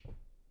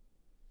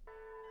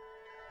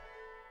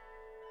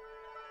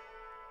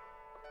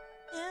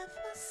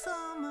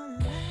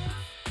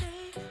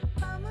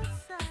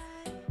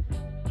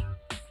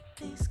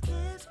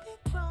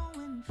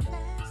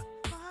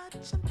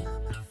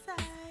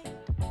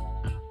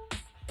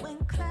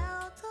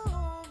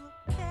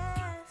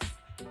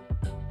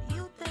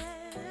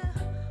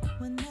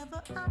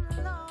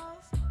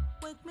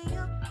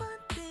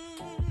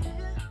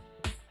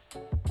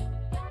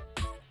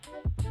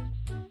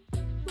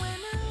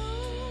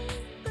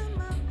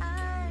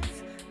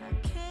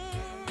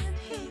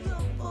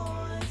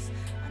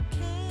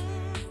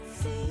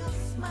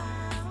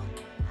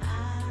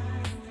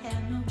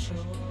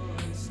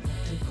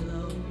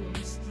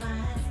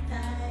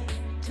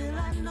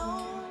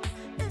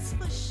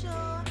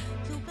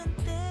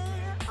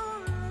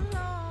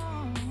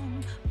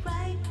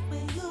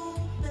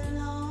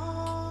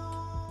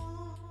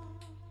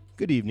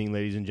Good evening,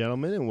 ladies and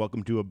gentlemen, and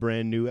welcome to a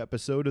brand new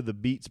episode of the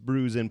Beats,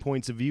 Brews, and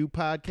Points of View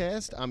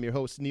podcast. I'm your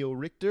host, Neil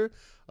Richter,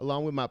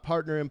 along with my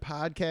partner in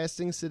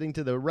podcasting, sitting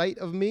to the right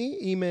of me,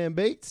 E-Man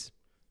Bates.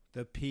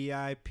 The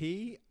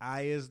PIP,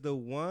 I is the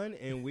one,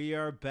 and we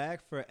are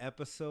back for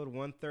episode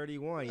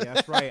 131. Yeah,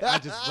 that's right. I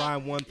just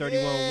rhymed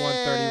 131,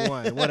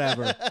 131,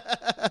 whatever.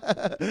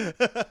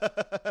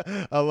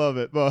 I love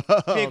it.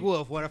 Big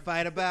Wolf, want to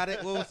fight about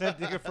it? What was that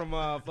nigga from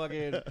what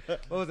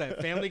was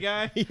that, Family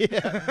Guy?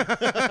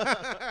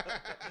 Yeah.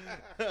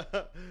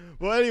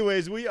 Well,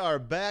 anyways, we are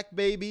back,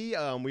 baby.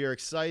 We are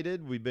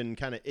excited. We've been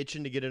kind of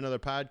itching to get another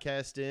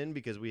podcast in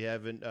because we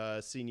haven't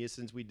seen you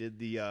since we did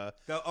the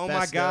oh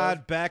my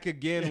God, back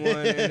again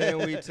one, and then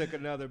we took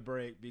another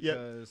break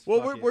because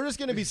we're just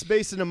gonna be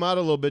spacing them out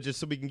a little bit just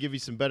so we can give you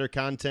some better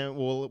content.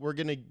 We're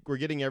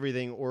getting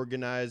everything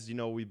organized. You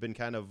know, we've been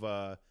kind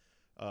of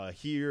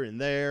here and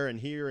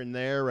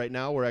there. Right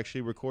now, we're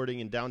actually recording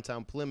in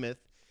downtown Plymouth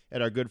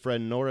at our good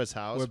friend Nora's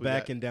house. We're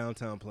back in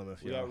downtown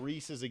Plymouth. We got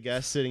Reese as a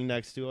guest sitting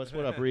next to us.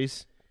 What up,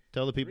 Reese?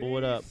 Tell the people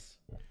what up.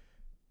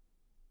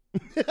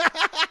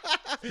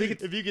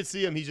 If you could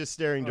see him, he's just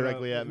staring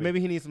directly at me. Maybe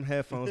he needs some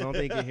headphones. I don't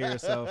think he can hear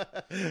himself.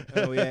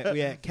 We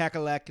had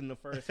Cackalack in the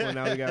first one.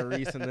 Now we got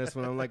Reese in this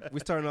one. I'm like, we're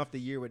starting off the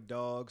year with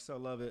dogs. So I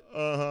love it.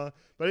 But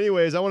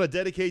anyways, I want to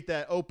dedicate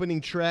that opening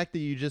track that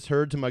you just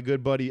heard to my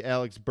good buddy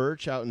Alex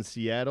Birch out in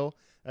Seattle.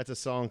 That's a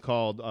song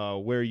called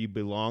Where You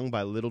Belong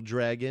by Little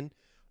Dragon.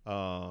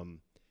 And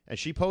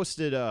she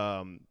posted,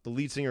 the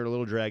lead singer of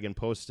Little Dragon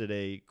posted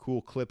a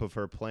cool clip of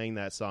her playing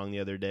that song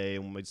the other day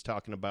and was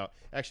talking about,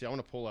 actually, I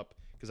want to pull up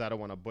because I don't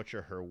want to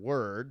butcher her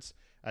words.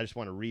 I just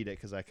want to read it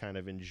because I kind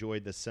of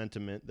enjoyed the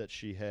sentiment that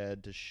she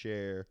had to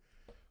share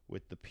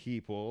with the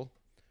people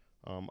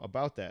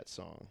about that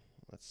song.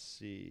 Let's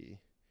see.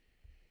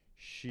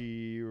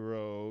 She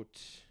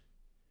wrote,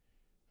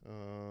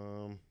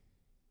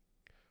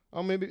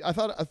 maybe I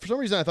thought for some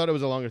reason I thought it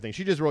was a longer thing.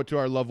 She just wrote to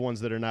our loved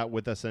ones that are not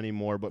with us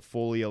anymore, but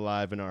fully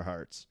alive in our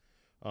hearts.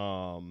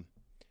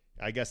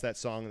 I guess that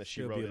song that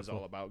she wrote is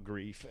all about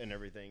grief and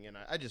everything. And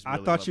I just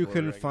really thought you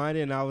couldn't find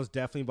it, and I was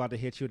definitely about to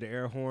hit you with the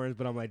air horns,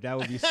 but I'm like, that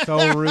would be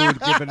so rude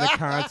given the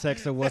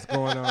context of what's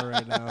going on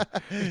right now.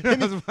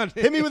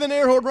 Hit me with an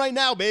air horn right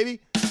now,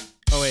 baby.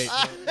 Oh wait,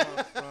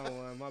 wrong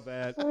one. My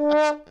bad.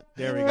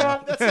 There we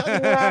go.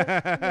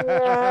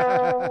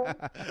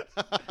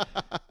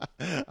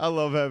 I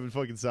love having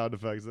fucking sound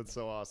effects. That's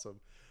so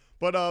awesome.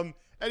 But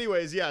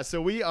anyways, yeah.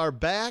 So we are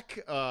back.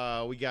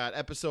 We got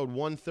episode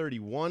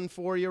 131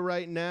 for you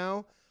right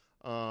now.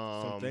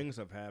 Some things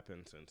have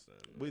happened since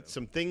then.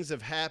 Some things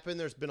have happened.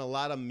 There's been a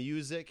lot of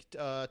music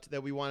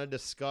that we want to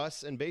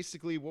discuss, and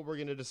basically what we're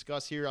going to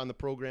discuss here on the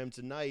program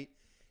tonight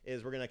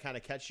is we're going to kind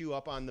of catch you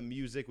up on the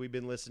music we've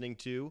been listening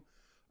to.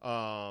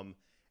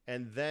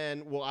 And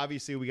then, well,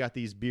 obviously we got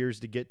these beers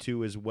to get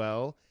to as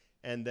well.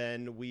 And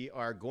then we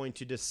are going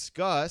to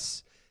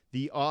discuss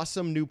the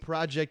awesome new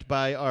project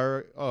by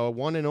our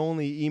one and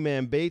only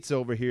E-Man Bates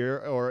over here,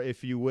 or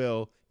if you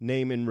will,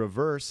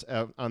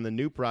 NameNReverse on the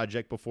new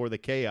project Before the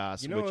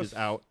Chaos, which is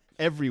out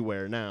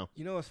everywhere now.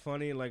 You know what's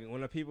funny? Like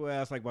when people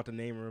ask like about the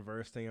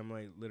NameNReverse thing, I'm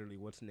like, literally,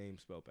 what's name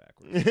spelled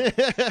backwards?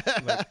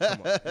 Like,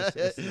 come on,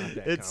 it's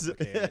not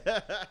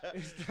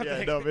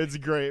that complicated. It's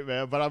great,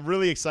 man. But I'm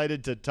really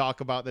excited to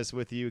talk about this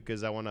with you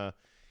because I want to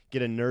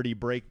get a nerdy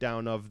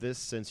breakdown of this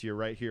since you're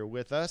right here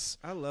with us.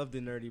 I love the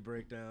nerdy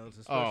breakdowns.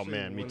 Oh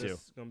man, me too.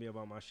 It's gonna be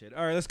about my shit.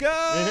 All right, let's go.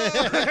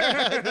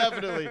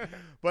 Definitely.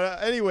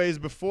 But anyways,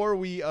 before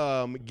we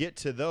get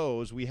to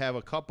those, we have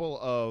a couple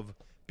of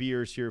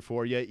beers here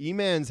for you.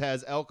 E-Man's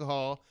has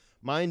alcohol.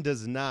 Mine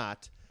does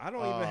not. I don't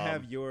even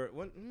have your.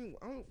 What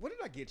did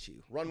I get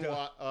you?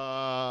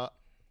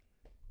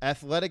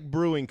 Athletic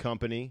Brewing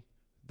Company,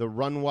 the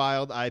Run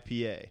Wild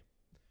IPA.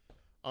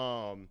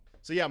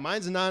 So yeah,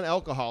 mine's a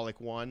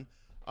non-alcoholic one.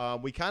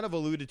 We kind of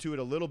alluded to it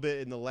a little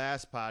bit in the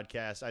last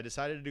podcast. I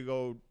decided to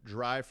go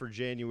dry for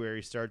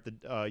January, start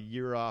the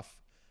year off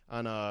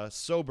on a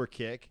sober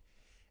kick,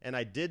 and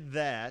I did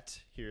that.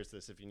 Here's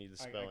this if you need the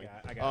spelling.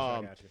 I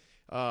got you.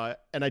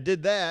 And I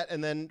did that,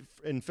 and then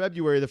in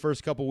February, the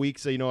first couple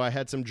weeks, I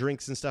had some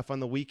drinks and stuff on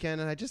the weekend,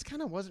 and I just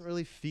kind of wasn't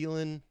really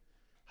feeling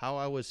how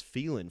I was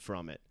feeling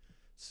from it.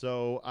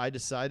 So I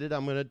decided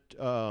I'm going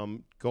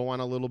to go on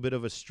a little bit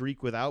of a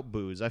streak without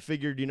booze. I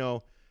figured,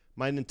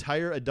 my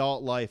entire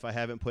adult life, I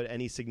haven't put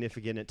any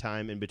significant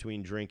time in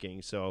between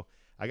drinking. So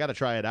I got to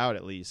try it out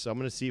at least. So I'm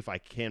going to see if I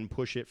can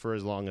push it for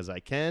as long as I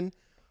can,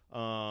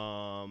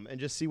 and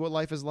just see what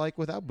life is like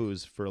without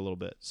booze for a little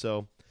bit.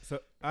 So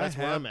that's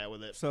where I'm at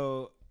with it.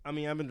 So, I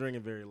mean, I've been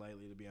drinking very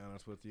lightly, to be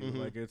honest with you.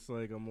 Mm-hmm. Like, it's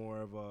like a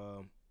more of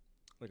a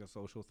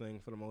social thing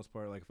for the most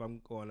part. Like, if I'm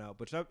going out.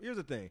 But here's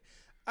the thing.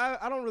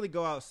 I don't really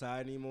go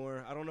outside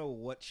anymore. I don't know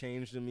what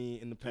changed in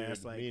me in the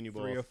past, like,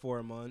 3 or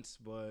 4 months.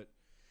 But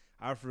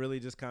I've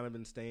really just kind of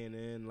been staying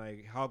in.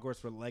 Like,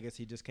 Hogwarts for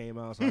Legacy just came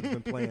out, so I've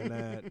just been playing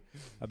that.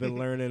 I've been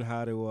learning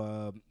how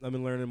to I've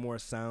been learning more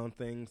sound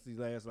things these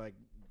last, like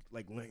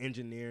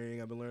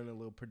engineering. I've been learning a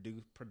little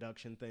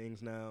production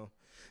things now.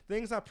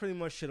 Things I pretty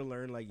much should have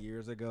learned like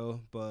years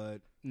ago, but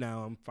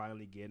now I'm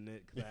finally getting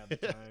it because I have the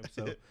time.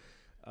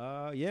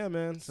 So, yeah,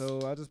 man.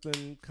 So I just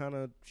been kind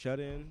of shut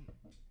in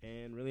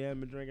and really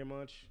haven't been drinking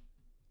much.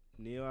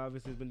 Neil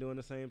obviously has been doing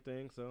the same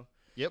thing. So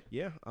yep.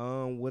 Yeah.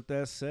 With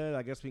that said,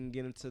 I guess we can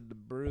get into the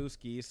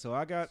brewski. So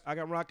I got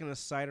rocking a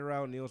cider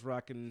out. Neil's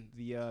rocking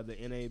the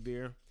NA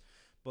beer,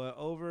 but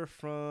over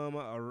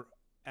from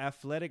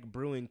Athletic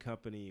Brewing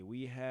Company,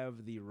 we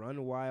have the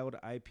Run Wild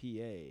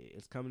IPA.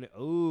 It's coming in.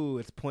 Oh,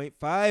 it's 0.5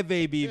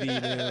 ABV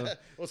now.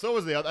 Well, so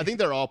was the other. I think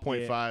they're all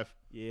 0.5.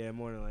 Yeah,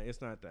 more than like.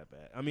 It's not that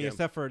bad. I mean,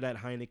 except for that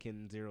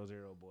Heineken 0.0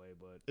 boy,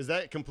 but is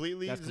that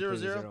completely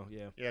 0.0?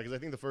 Yeah. Yeah, because I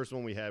think the first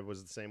one we had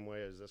was the same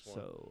way as this one.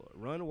 So,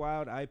 Run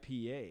Wild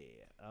IPA,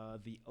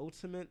 the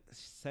ultimate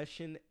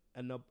session.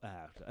 The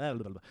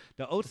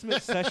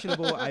ultimate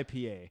sessionable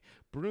IPA,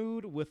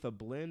 brewed with a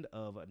blend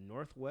of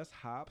Northwest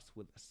hops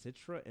with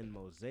Citra and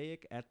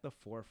Mosaic at the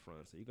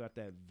forefront. So you got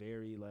that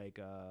very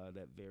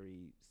that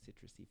very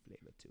citrusy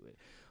flavor to it.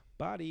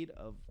 Bodied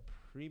of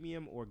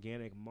premium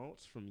organic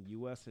malts from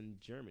U.S. and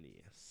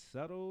Germany.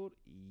 Subtle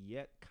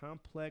yet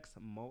complex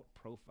malt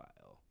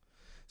profile.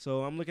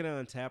 So I'm looking at it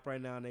on tap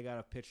right now, and they got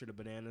a picture of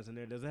the bananas in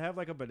there. Does it have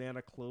like a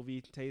banana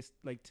clovey taste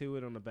like to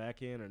it on the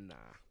back end, or nah?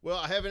 Well,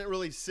 I haven't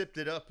really sipped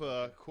it up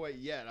quite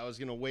yet. I was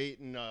gonna wait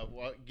and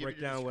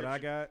break down what I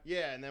got.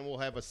 Yeah, and then we'll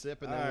have a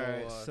sip, and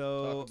then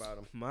we'll talk about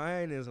them.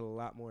 Mine is a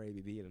lot more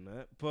ABV than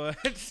that,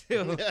 but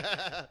still. All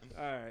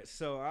right,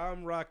 so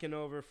I'm rocking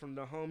over from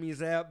the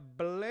homies at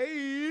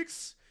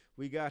Blake's.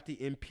 We got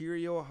the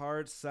Imperial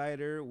Hard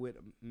Cider with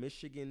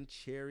Michigan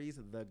cherries,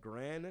 the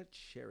Grand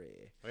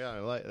Cherry. Oh, yeah, I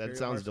like that. Imperial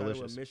sounds Hard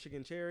delicious. With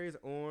Michigan cherries,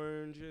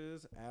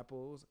 oranges,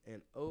 apples,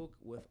 and oak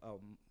with a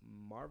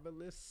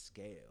marvelous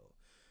scale.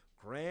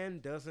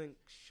 Grand doesn't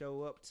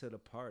show up to the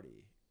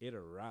party. It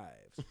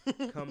arrives.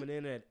 Coming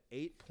in at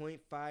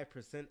 8.5%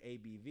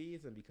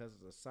 ABVs, and because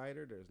it's a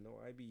cider, there's no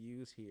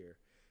IBUs here.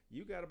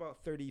 You got about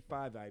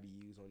 35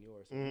 IBUs on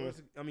yours.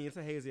 So I mean, it's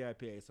a hazy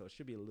IPA, so it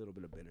should be a little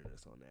bit of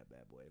bitterness on that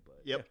bad boy. But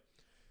yep.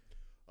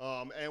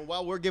 Yeah. And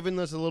while we're giving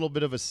this a little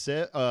bit of a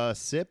sip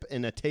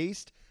and a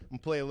taste, I'm going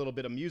to play a little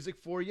bit of music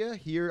for you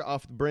here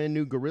off the brand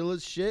new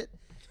Gorillaz shit.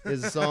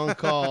 Is a song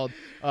called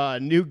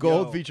New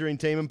Gold featuring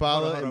Tame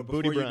Impala and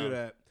Booty Brown. You do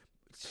that,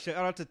 shout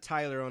out to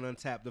Tyler on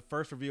Untapped. The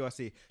first review I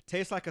see,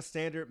 tastes like a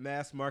standard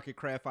mass market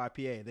craft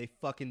IPA. They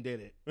fucking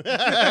did it.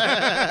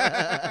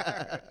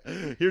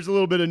 Here's a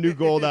little bit of New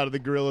Gold out of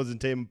the Gorillaz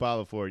and Tame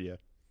Impala for you.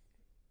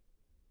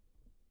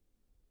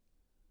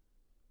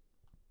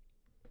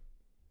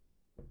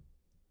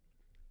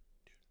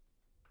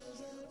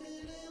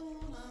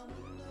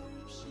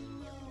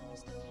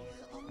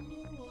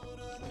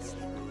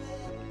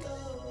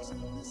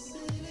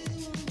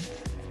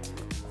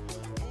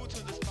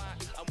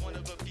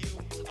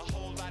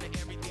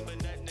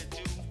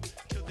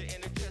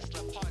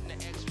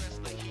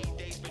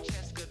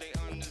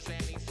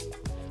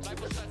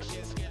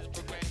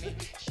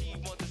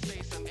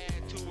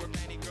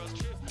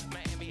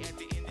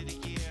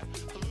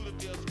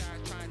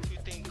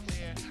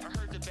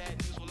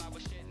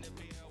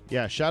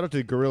 Yeah, shout out to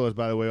the Gorillaz,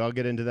 by the way. I'll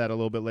get into that a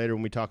little bit later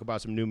when we talk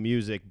about some new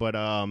music. But,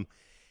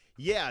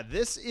 yeah,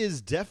 this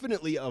is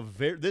definitely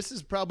this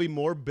is probably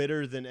more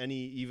bitter than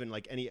any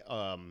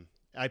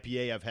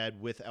IPA I've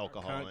had with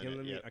alcohol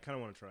in it. I kind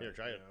of want to try it. Here,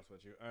 try it.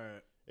 With you. All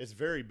right. It's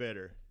very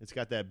bitter. It's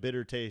got that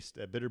bitter taste,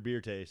 that bitter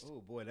beer taste. Oh,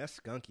 boy, that's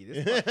skunky.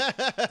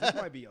 This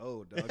might be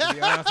old, dog, to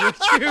be honest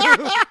with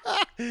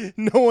you.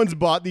 No one's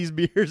bought these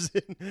beers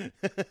in.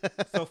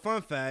 So,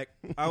 fun fact,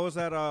 I was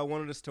at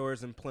one of the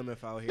stores in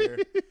Plymouth out here.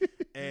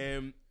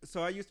 And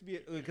so I used to be,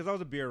 because I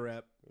was a beer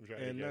rep,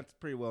 and that's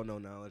pretty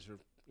well-known knowledge,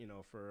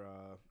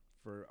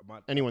 for my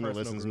anyone that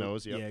listens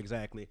knows. Yeah,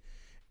 exactly.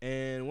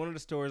 And one of the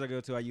stores I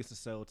go to, I used to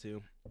sell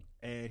to,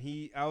 and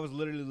I was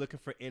literally looking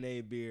for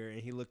NA beer,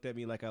 and he looked at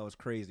me like I was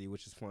crazy,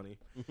 which is funny.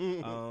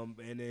 And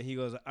then he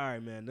goes, "All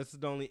right, man, this is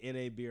the only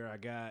NA beer I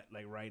got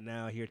like right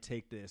now. Here,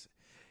 take this."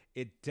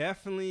 It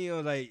definitely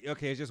was like,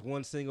 okay, it's just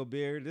one single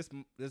beer. This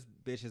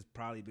bitch has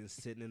probably been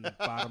sitting in the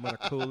bottom of the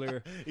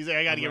cooler. He's like,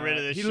 I got to get rid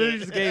of this shit. He literally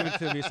just gave it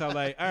to me. So I'm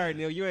like, all right,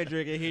 Neil, you ain't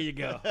drinking. Here you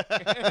go.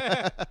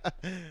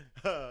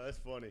 That's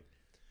funny.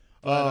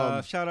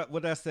 Shout out.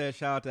 With that said,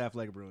 shout out to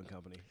Athletic Brewing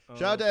Company.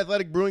 Shout out to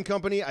Athletic Brewing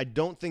Company. I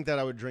don't think that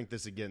I would drink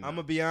this again, though. I'm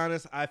gonna be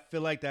honest. I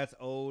feel like that's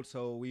old,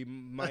 so we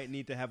might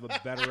need to have a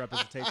better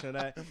representation of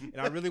that. And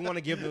I really want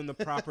to give them the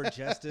proper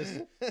justice,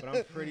 but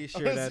I'm pretty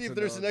sure that's. See if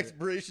there's an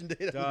expiration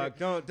date. Dog,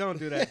 don't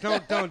do that.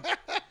 Don't.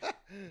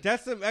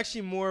 That's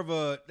actually more of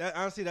a.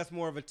 Honestly, that's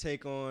more of a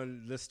take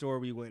on the store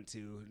we went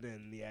to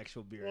than the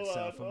actual beer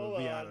itself. I'm gonna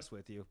be honest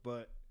with you,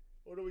 but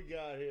what do we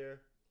got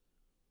here?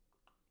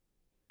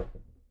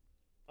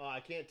 Oh, I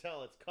can't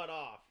tell. It's cut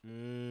off. I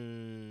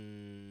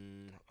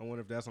wonder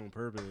if that's on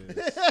purpose.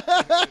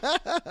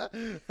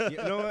 You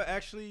know what?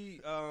 Actually,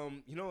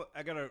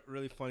 I got a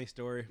really funny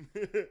story.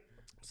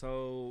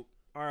 So,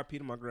 R.I.P.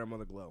 to my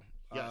grandmother, Glow.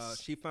 Yes.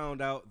 She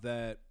found out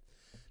that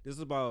this is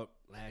about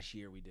last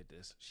year we did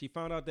this. She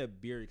found out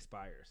that beer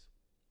expires.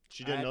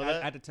 She didn't know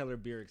that? I had to tell her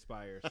beer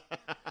expires.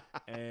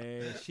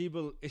 And she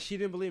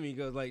didn't believe me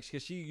because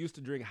cause she used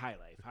to drink High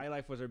Life. High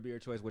Life was her beer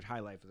choice, which High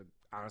Life is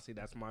honestly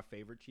that's my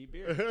favorite cheap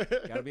beer.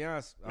 Gotta be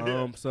honest.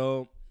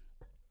 So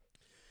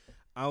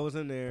I was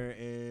in there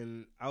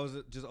and I was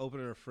just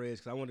opening her fridge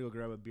because I wanted to go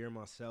grab a beer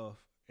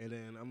myself. And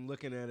then I'm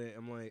looking at it.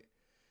 I'm like,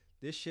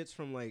 this shit's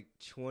from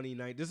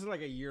 2019. This is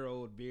a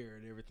year-old beer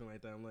and everything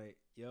like that. I'm like,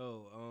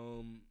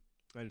 yo,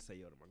 I didn't say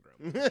yo to my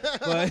grandma.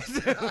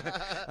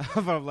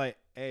 But I'm like,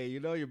 hey,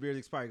 your beer's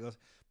expired. He goes,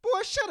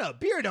 boy, shut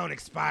up. Beer don't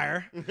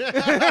expire.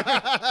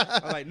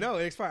 I'm like, no,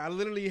 it expired. I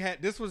literally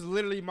this was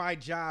literally my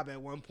job at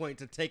one point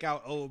to take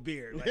out old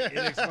beer. It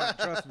expired,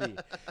 trust me.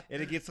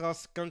 And it gets all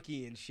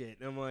skunky and shit.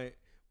 And I'm like,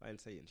 I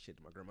didn't say shit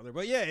to my grandmother.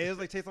 But yeah, it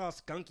was tastes all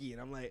skunky.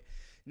 And I'm like,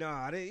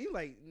 nah,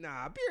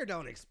 beer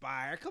don't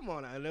expire. Come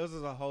on. And this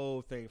was a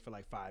whole thing for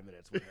 5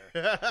 minutes with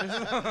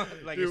her.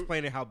 Dude,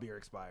 explaining how beer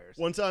expires.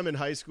 One time in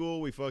high school,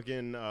 we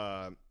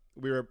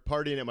were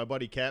partying at my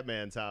buddy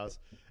Catman's house.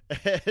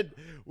 And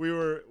we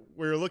were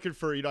looking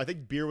for, I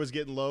think beer was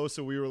getting low.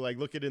 So we were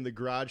looking in the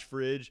garage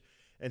fridge.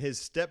 And his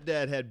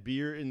stepdad had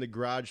beer in the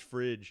garage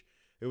fridge.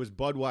 It was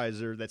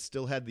Budweiser that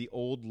still had the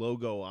old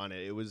logo on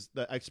it.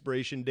 The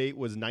expiration date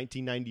was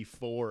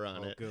 1994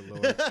 on it. Good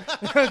Lord.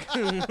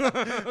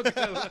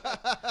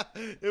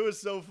 It was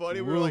so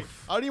funny. We were like,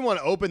 I don't even want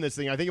to open this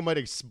thing. I think it might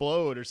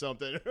explode or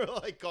something. Or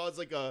cause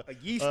a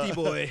Yeasty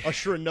Boi. A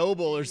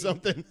Chernobyl or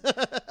something.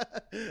 But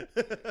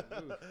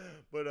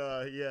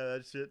yeah,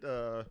 that shit.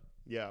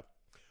 Yeah.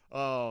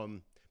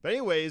 But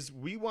anyways,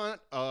 we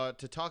want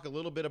to talk a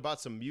little bit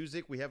about some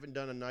music. We haven't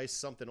done a nice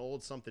something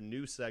old, something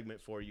new segment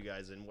for you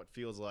guys in what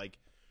feels like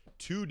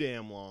too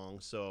damn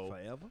long. So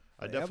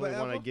I definitely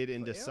want to get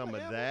into some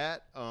of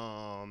that.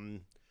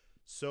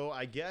 So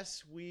I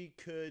guess we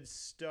could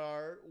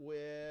start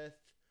with,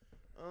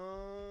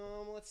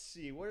 let's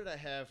see, what did I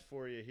have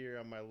for you here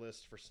on my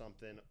list for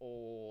something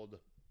old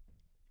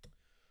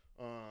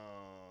that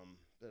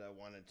I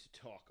wanted to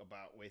talk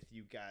about with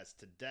you guys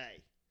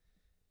today.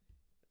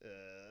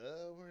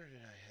 Where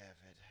did I have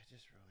it? I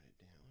just wrote it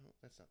down. Oh,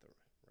 that's not the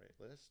right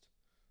list.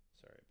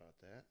 Sorry about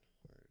that.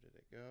 Where did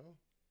it go?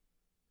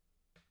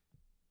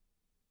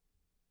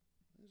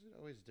 Why is it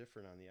always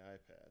different on the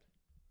iPad?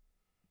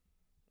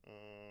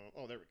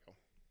 Oh, there we go.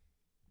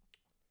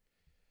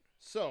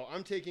 So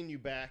I'm taking you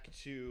back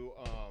to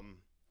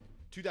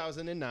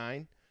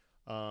 2009,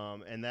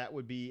 and that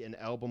would be an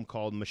album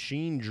called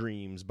Machine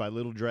Dreams by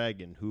Little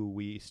Dragon, who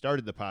we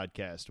started the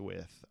podcast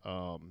with.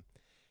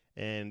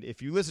 And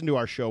if you listen to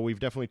our show, we've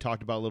definitely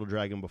talked about Little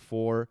Dragon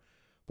before.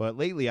 But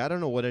lately, I don't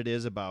know what it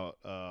is about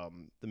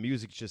the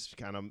music just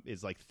kind of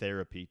is like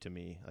therapy to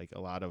me.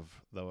 A lot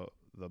of the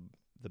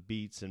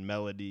beats and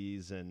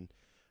melodies, and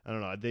I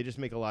don't know, they just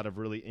make a lot of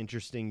really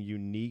interesting,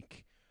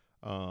 unique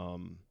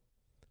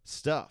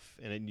stuff.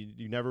 And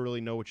you never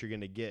really know what you're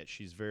going to get.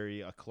 She's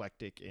very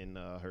eclectic in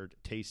her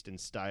taste and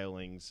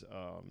stylings.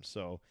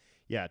 So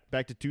yeah,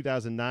 back to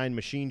 2009,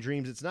 Machine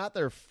Dreams. It's not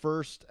their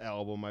first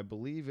album. I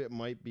believe it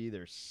might be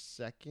their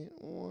second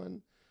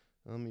one.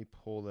 Let me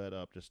pull that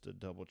up just to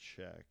double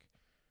check.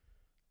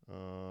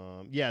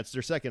 Yeah, it's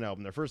their second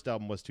album. Their first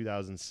album was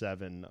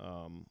 2007,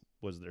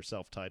 was their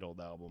self-titled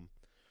album.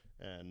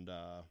 And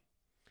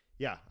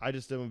yeah, I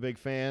just am a big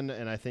fan,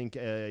 and I think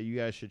you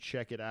guys should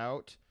check it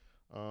out.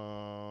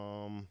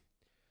 So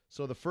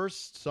the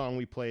first song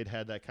we played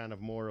had that kind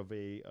of more of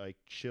a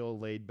chill,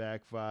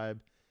 laid-back vibe.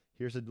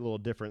 Here's a little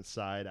different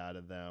side out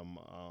of them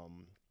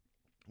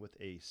with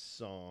a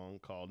song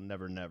called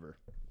Never Never.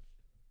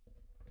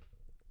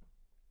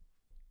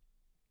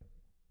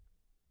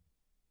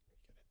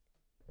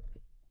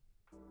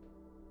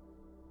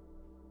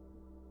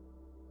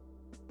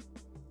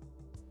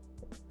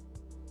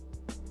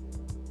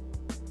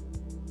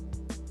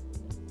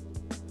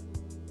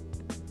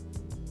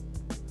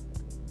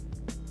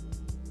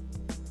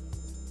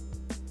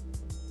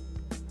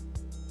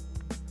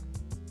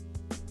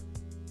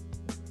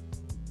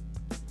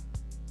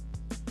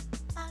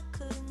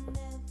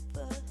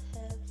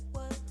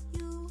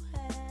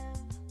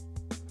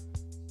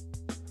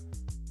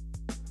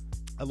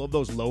 I love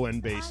those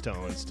low-end bass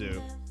tones, too.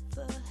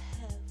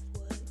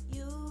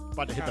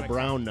 About to hit the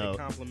brown note.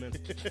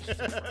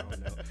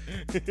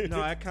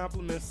 No, it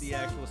complements the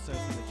actual sense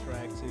of the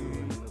track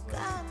too.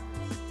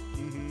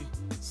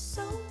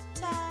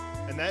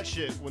 And that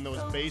shit, when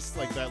those bass,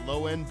 like that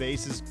low end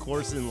bass is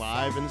coursing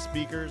live in the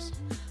speakers,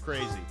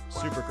 crazy,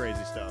 super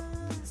crazy stuff.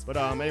 But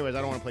anyways,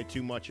 I don't want to play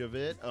too much of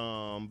it.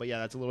 But yeah,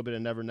 that's a little bit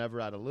of Never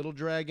Never out of Little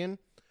Dragon.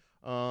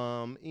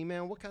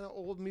 E-Man, what kind of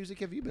old music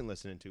have you been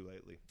listening to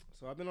lately?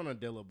 So I've been on a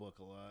Dilla book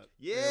a lot.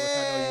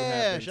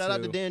 Yeah, shout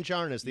out to Dan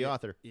Charnas, the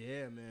author.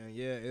 Yeah, man.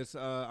 Yeah, it's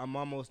I'm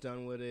almost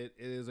done with it.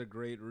 It is a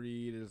great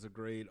read. It is a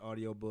great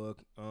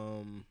audiobook.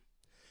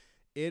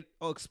 It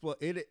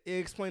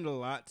explained a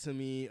lot to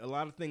me, a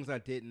lot of things I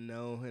didn't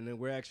know, and then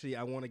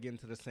I want to get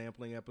into the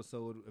sampling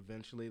episode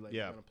eventually. Like,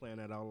 I'm gonna plan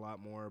that out a lot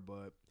more,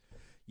 but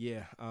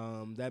yeah,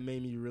 that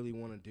made me really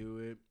want to do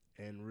it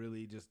and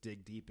really just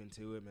dig deep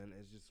into it, man.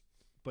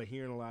 But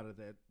hearing a lot of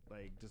that,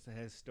 like, just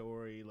his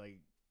story, like,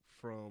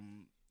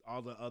 from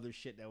all the other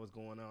shit that was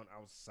going on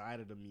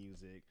outside of the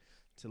music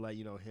to, like,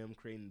 you know, him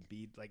creating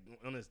beats, like,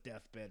 on his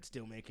deathbed,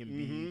 still making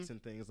beats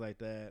and things like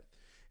that.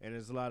 And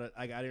there's a lot of,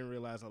 like, I didn't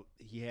realize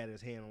he had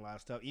his hand on a lot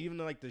of stuff. Even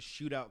like the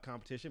shootout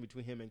competition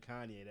between him and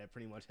Kanye that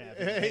pretty much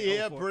happened.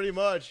 Yeah, pretty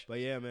much. But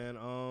yeah,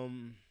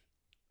 man,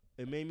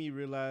 it made me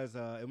realize,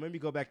 it made me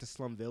go back to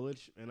Slum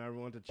Village, and I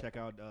wanted to check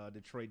out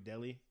Detroit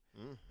Deli.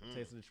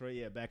 Taste of Detroit,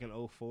 yeah, back in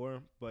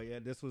 2004. But yeah,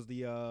 this was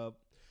the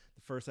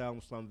first album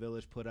Slum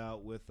Village put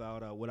out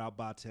without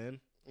Ba10.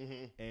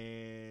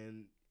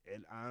 And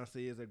it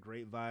honestly is a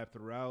great vibe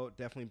throughout.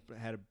 Definitely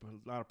had a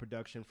lot of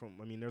production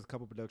there's a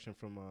couple production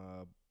from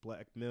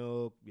Black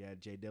Milk. Yeah,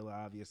 J Dilla,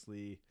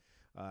 obviously.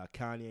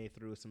 Kanye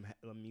threw some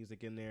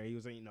music in there. He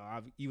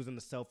was in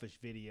the Selfish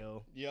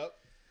video. Yep.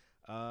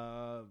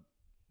 Yeah,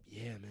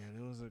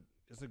 man,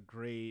 it's a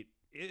great.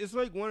 It's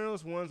like one of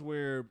those ones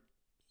where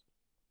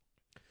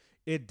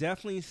it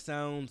definitely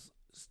sounds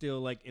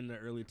still like in the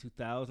early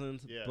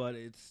 2000s, but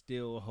it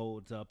still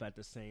holds up at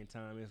the same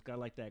time. It's got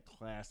like that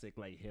classic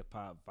like hip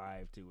hop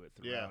vibe to it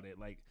throughout it.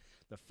 Like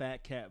the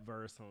Fat Cat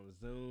verse on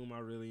Zoom, I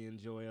really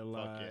enjoy a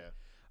lot. Fuck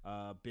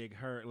yeah. Big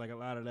Hurt, like a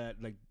lot of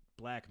that, like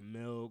Black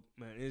Milk,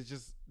 man. It's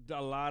just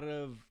a lot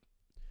of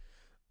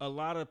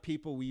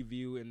people we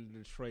view in the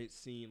Detroit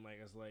scene, like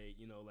as like,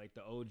 you know, like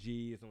the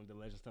OGs and the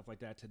legend stuff like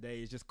that today.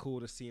 It's just cool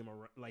to see them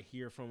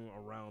hear from them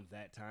around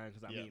that time.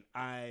 Because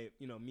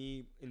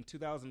me in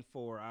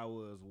 2004, I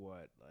was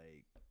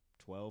like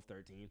 12,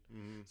 13.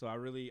 So I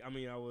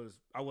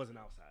wasn't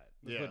outside.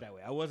 Let's put it that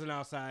way. I wasn't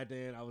outside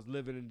then. I was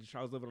living in Detroit.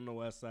 I was living on the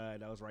west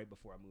side. That was right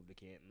before I moved to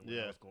Canton. What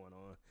was going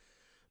on?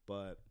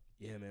 But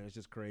yeah, man, it's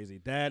just crazy.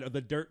 That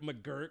the Dirt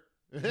McGirt.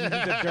 The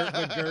Dirt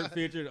McGirt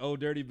featured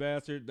Old Dirty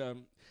Bastard.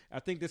 I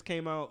think this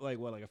came out like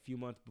a few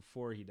months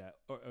before he died.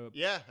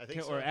 I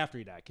think so. Or after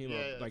he died. Came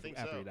out like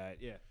after he died.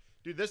 Yeah.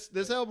 Dude,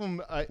 this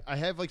album, I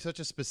have like such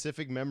a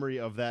specific memory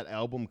of that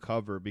album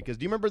cover because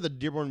do you remember the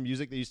Dearborn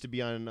music that used to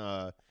be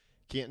on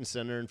Canton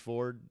Center and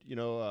Ford? You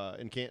know,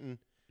 in Canton.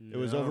 No. It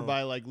was over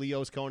by like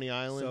Leo's Coney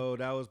Island. So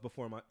that was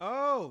before my.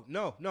 Oh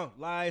no,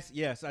 lies.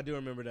 Yes, I do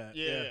remember that.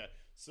 Yeah.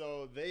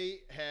 So they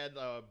had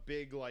a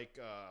big, like,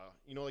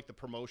 like the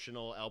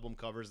promotional album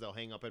covers they'll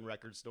hang up in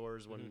record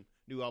stores when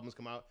new albums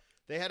come out.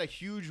 They had a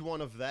huge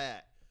one of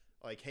that,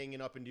 like, hanging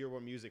up in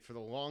Dearborn Music for the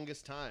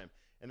longest time.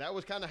 And that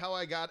was kind of how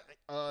I got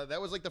that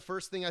was, like, the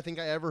first thing I think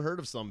I ever heard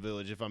of Slum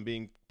Village, if I'm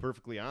being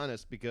perfectly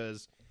honest,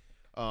 because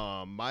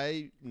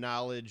my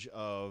knowledge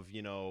of,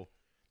 you know,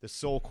 the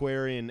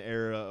Soulquarian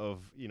era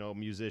of, you know,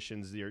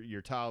 musicians,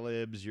 your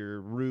Talibs, your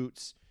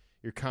Roots,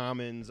 your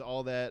Commons,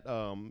 all that,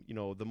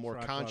 the more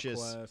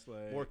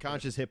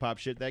conscious hip hop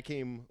shit that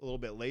came a little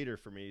bit later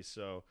for me.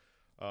 So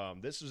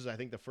this was, I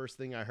think, the first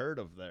thing I heard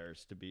of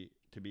theirs, to be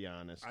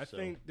honest. I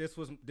think this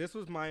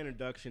was my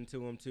introduction to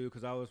them too,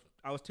 because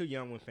I was too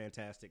young when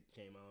Fantastic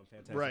came out,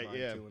 Fantastic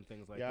Volume 2 and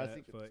things like that. I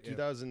think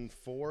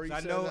 2004.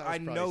 I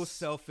know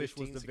Selfish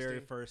 15, was the 16? Very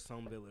first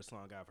Slum Village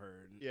song I've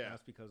heard. Yeah,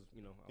 that's because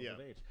I was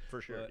of age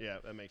for sure.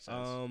 But, that makes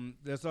sense.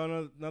 There's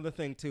another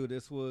thing too.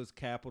 This was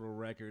Capitol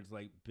Records'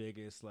 like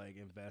biggest like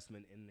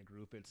investment in the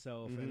group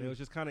itself, and it was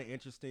just kind of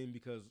interesting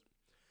because.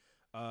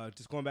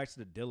 Just going back to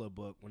the Dilla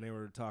book when they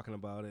were talking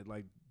about it,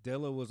 like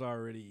Dilla was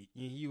already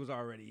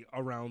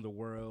around the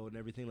world and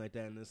everything like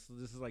that, and this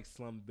is like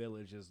Slum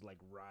Village's like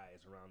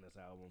rise around this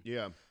album.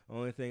 Yeah.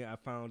 Only thing I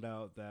found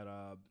out that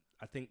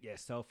I think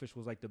Selfish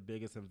was like the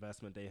biggest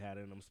investment they had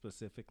in them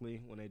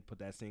specifically when they put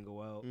that single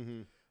out,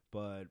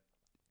 but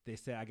they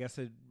said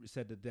it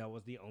said that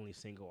was the only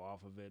single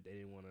off of it. They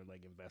didn't want to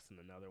like invest in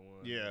another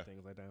one. And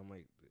things like that. I'm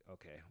like,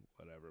 okay,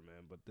 whatever,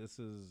 man. But this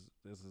is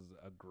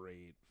a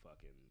great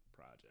fucking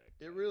project.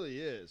 It really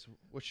is.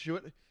 What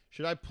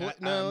should I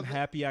put? I'm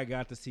happy I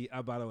got to see.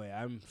 By the way,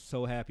 I'm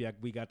so happy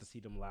we got to see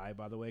them live.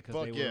 By the way,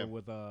 because they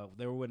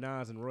were with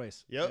Nas and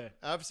Royce. Yep, yeah.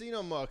 I've seen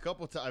them a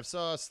couple times. I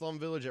saw Slum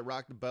Village at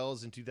Rock the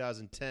Bells in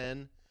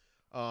 2010.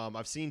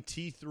 I've seen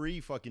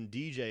T3 fucking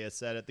DJ a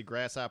set at the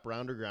Grasshopper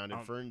Underground in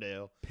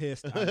Ferndale.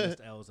 Pissed I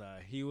missed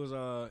Elzai. He was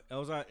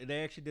Elzai.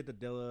 They actually did the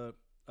Dilla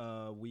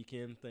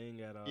weekend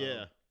thing at blah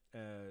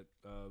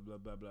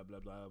blah blah blah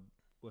blah.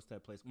 What's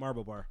that place?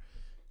 Marble Bar.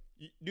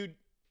 Dude.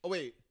 Oh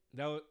wait.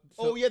 The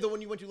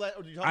one you went to last.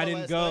 Or did you talk I about didn't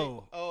last go.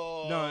 Night?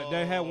 Oh, no,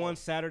 they had one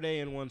Saturday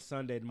and one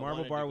Sunday. The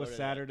Marble Bar was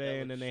Saturday,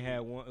 and then they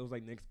had one. It was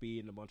like Nick Speed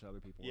and a bunch of other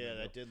people. Yeah,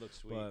 that did look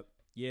sweet. But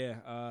yeah,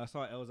 I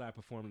saw Elzai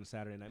perform on the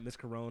Saturday night. Miss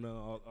Corona,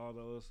 all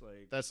those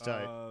like that's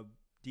tight.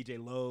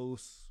 DJ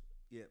Los,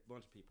 yeah, a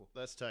bunch of people.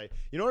 That's tight.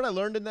 You know what I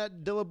learned in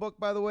that Dilla book,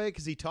 by the way,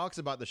 because he talks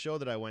about the show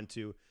that I went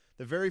to,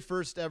 the very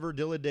first ever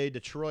Dilla Day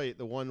Detroit,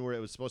 the one where it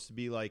was supposed to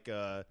be like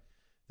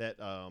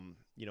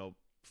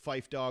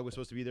Fife Dog was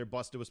supposed to be there,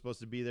 Busta was supposed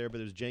to be there, but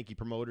there was janky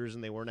promoters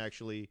and they weren't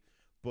actually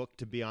booked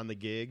to be on the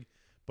gig.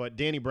 But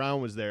Danny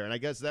Brown was there, and I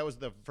guess that was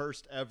the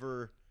first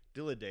ever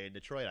Dilla Day in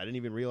Detroit. I didn't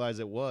even realize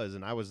it was,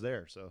 and I was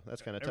there, so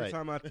that's kind of tight. Every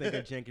time I think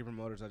of janky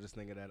promoters, I just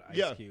think of that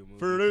Ice Cube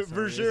movie.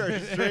 For sure,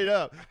 straight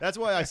up. That's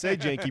why I say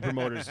janky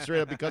promoters,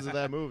 straight up because of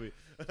that movie.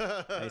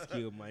 Ice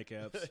Cube, Mike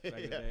Epps. Back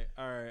in the day.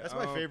 All right, that's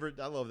my favorite.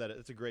 I love that.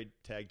 It's a great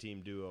tag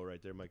team duo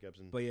right there, Mike Epps.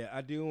 But yeah,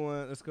 I do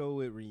want. Let's go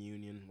with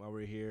Reunion while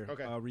we're here.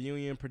 Okay.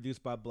 Reunion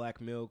produced by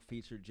Black Milk,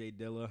 featured J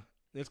Dilla.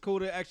 It's cool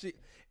to actually.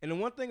 And the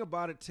one thing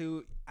about it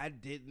too, I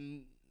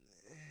didn't.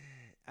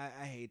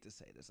 I hate to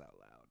say this out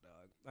loud,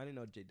 dog. I didn't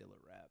know J Dilla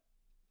rap.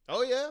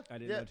 Oh yeah, I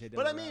didn't know J Dilla.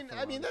 But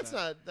I mean, that's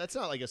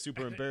not like a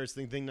super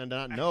embarrassing thing to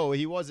not know.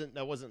 He wasn't.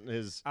 That wasn't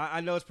his. I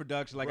know his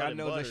production. Like I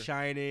know butter. The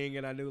Shining,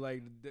 and I knew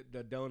like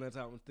the Donuts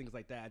album, things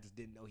like that. I just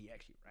didn't know he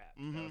actually rapped.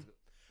 Mm-hmm.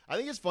 I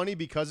think it's funny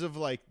because of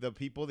like the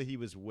people that he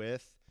was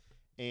with,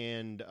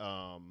 and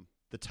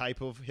the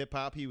type of hip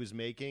hop he was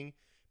making.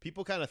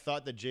 People kind of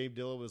thought that J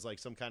Dilla was like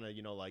some kind of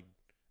like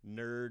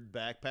nerd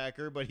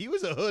backpacker, but he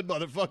was a hood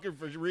motherfucker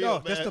for real. No,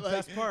 that's the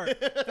best part.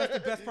 That's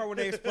the best part when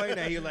they explain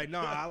that. He's like,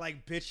 no, I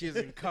like bitches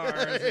and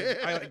cars. And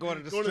I like going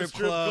to the strip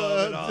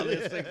club and all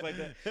these things like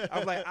that.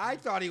 I'm like, I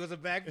thought he was a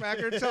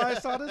backpacker until I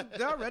saw this.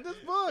 I read this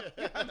book.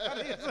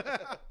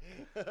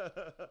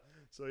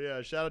 So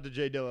yeah, shout out to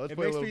J Dilla. It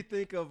makes me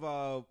think of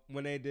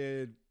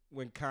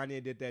when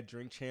Kanye did that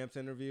Drink Champs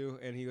interview,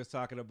 and he was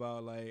talking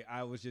about like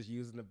I was just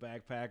using the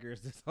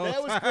backpackers this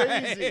whole time.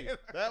 Crazy.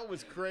 That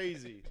was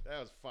crazy. That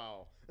was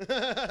foul.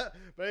 But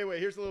anyway,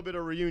 here's a little bit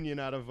of Reunion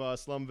out of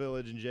Slum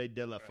Village and J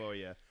Dilla for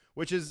you,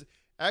 which is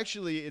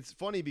actually it's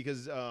funny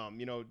because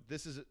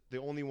this is the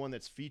only one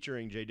that's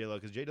featuring J Dilla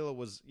because J Dilla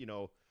was a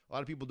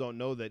lot of people don't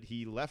know that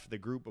he left the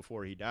group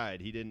before he died.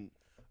 He didn't.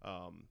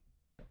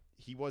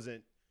 He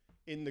wasn't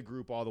in the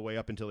group all the way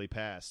up until he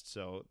passed.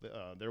 So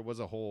there was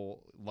a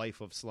whole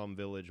life of Slum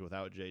Village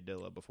without J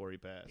Dilla before he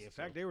passed. In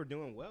fact, they were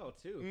doing well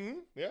too. Mm-hmm.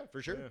 Yeah,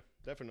 for sure. Yeah.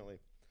 Definitely.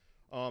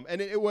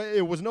 And it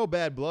was no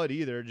bad blood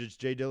either. Just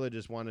J Dilla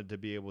just wanted to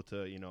be able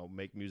to,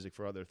 make music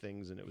for other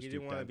things, and it was. He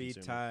didn't want to be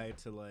tied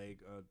to like.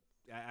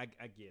 I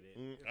get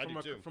it. I do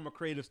too. From a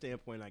creative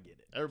standpoint, I get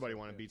it. Everybody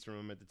wanted beats from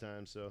him at the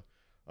time, so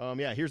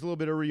here's a little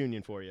bit of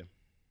Reunion for you.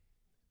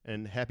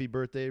 And happy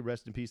birthday,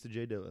 rest in peace to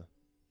J Dilla.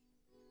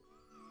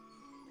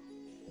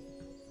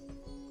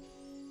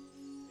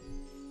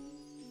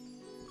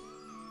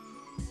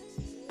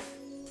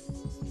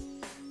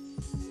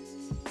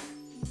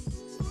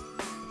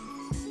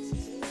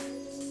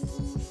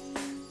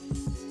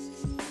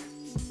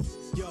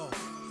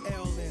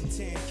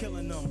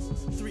 Killing them,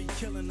 3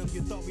 killing them.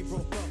 You thought we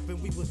broke up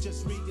and we was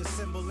just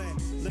reassembling.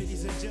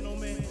 Ladies and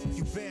gentlemen,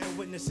 you bear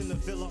witness in the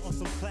villa on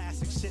some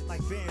classic shit like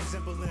Vans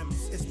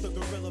emblems. It's the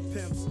gorilla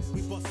pimps.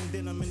 We bustin'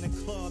 denim in the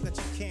club that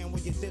you can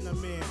with your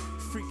denim in.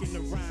 Freaking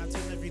the rhyme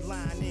till every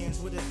line ends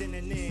with a then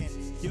and then.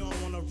 You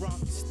don't wanna romp,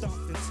 you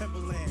stumped in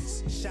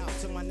Timberlands. Shout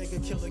to my nigga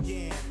Kill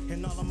Again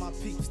and all of my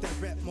peeps that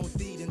rap more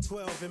D than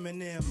 12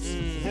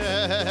 M&Ms.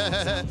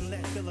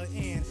 Let Dilla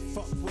in.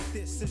 Fuck with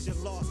this, is your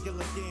lost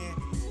Gilligan.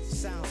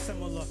 Sound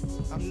similar,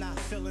 I'm not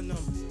feeling them.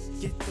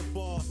 Get the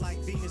ball like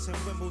Venus and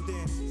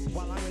Wimbledon.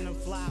 While I'm in them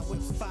fly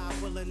whips,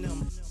 5-wheeling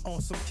them.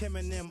 On some Kim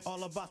and them,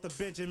 all about the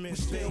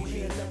Benjamins. Still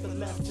here, never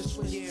left, just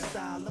switch the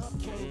style up.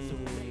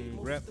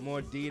 Rep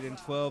more D than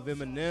 12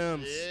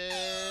 M&Ms. Yeah.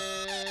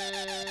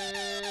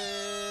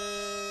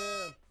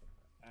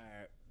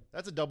 Alright.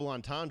 That's a double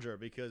entendre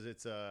because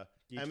it's a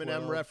D12.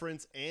 Eminem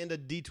reference and a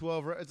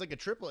D12. It's like a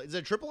triple. Is it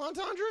a triple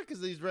entendre?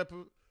 Because he's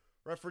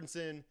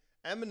referencing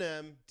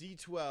Eminem,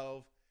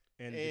 D12,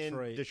 and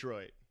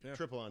Detroit. Yeah.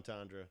 Triple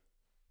entendre.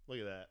 Look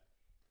at that.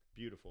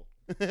 Beautiful.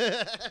 All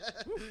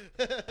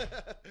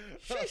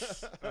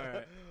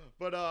right.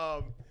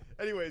 But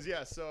anyways,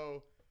 yeah,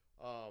 so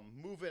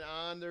moving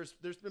on, there's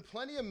been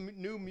plenty of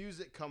new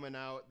music coming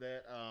out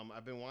that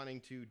I've been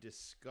wanting to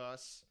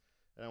discuss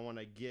and I want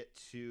to get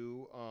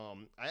to.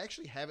 I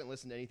actually haven't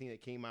listened to anything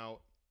that came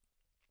out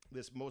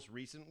this most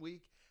recent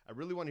week. I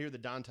really want to hear the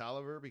Don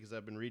Toliver because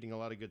I've been reading a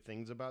lot of good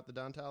things about the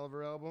Don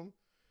Toliver album,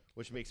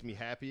 which makes me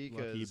happy.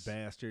 Lucky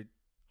bastard.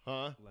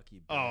 Huh?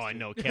 Lucky bastard. Oh, I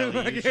know. Kelly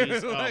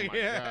Uchis. Oh, my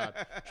God.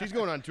 She's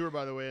going on tour,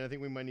 by the way, and I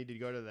think we might need to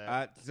go to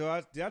that.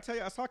 Did I tell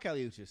you? I saw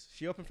Kelly Uchis.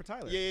 She opened for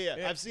Tyler.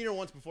 Yeah. I've seen her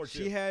once before,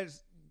 too.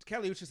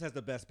 Kelly Uchis has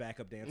the best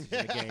backup dancers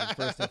in the game,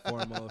 first and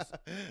foremost.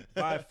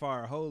 By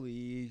far.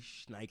 Holy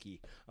shnikey.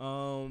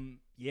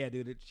 Yeah,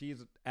 dude,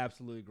 she's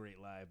absolutely great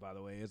live, by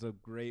the way. It's a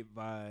great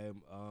vibe.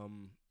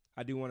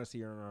 I do want to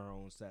see her on her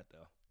own set,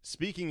 though.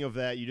 speaking of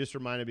that, you just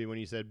reminded me when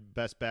you said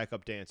best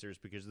backup dancers,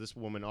 because this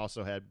woman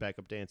also had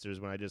backup dancers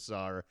when I just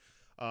saw her.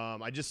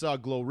 I just saw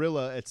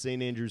Glorilla at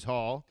St. Andrews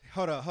Hall.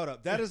 Hold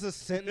up. That is a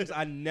sentence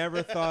I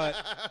never thought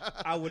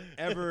I would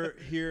ever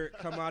hear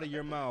come out of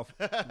your mouth.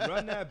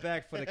 Run that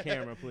back for the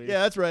camera, please.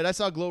 Yeah, that's right. I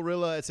saw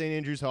Glorilla at St.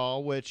 Andrews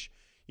Hall, which,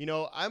 you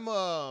know, I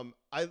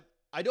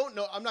don't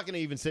know. I'm not going to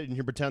even sit in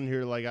here pretend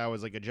here like I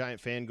was like a giant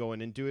fan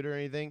going into it or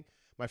anything.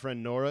 My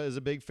friend Nora is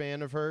a big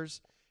fan of hers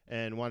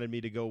and wanted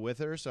me to go with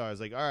her. So I was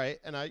like, all right.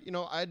 And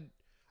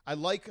I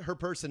like her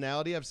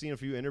personality. I've seen a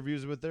few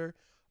interviews with her.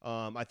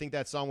 I think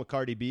that song with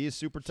Cardi B is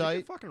super tight.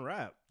 She can fucking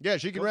rap. Yeah,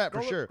 she can rap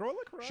for sure. Girl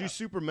can rap. She's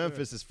super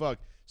Memphis as fuck.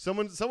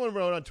 Someone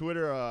wrote on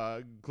Twitter,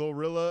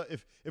 Glorilla.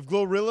 If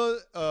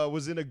Glorilla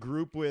was in a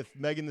group with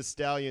Megan Thee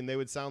Stallion, they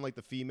would sound like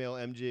the female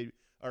MJ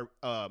or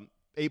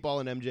 8-Ball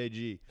and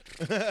MJG.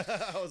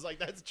 I was like,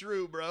 that's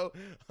true, bro.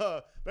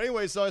 But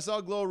anyway, so I saw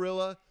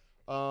Glorilla.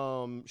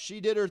 She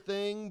did her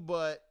thing,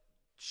 but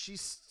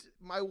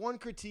my one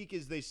critique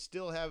is they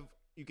still have.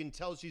 You can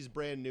tell she's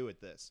brand new at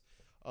this.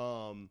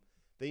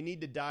 They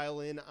need to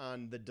dial in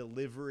on the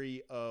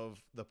delivery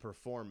of the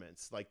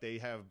performance. Like, they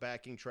have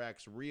backing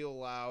tracks real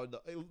loud.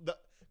 The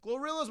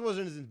Glorilla's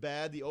wasn't as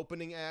bad. The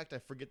opening act, I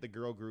forget the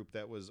girl group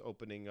that was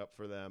opening up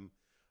for them.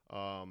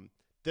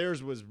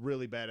 Theirs was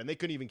really bad, and they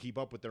couldn't even keep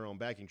up with their own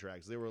backing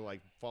tracks. They were,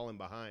 like, falling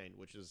behind,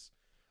 which is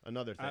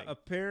another thing.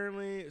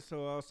 Apparently,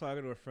 so I was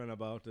talking to a friend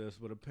about this,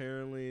 but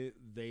apparently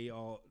they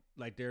all,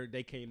 like,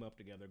 they came up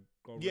together,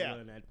 Gorilla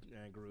and that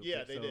group.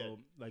 Yeah, they did.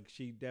 Like,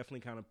 she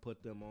definitely kind of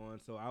put them on.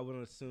 So I would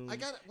assume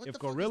if the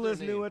Gorilla's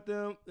new at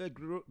them,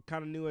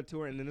 kind of new at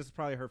tour, and then this is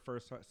probably her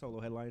first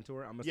solo headline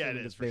tour. I'm assuming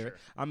it's theirs. Sure.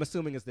 I'm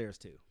assuming it's theirs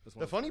too.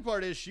 The funny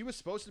part is she was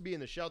supposed to be in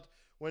the shelter.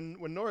 When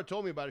Nora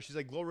told me about it, she's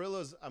like,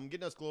 I'm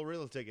getting us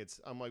Glorilla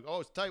tickets. I'm like, oh,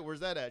 it's tight.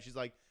 Where's that at? She's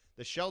like,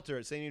 the shelter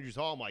at St. Andrews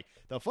Hall. I'm like,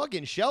 the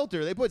fucking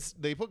shelter? They put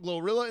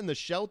Glorilla in the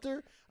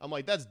shelter? I'm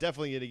like, that's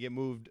definitely going to get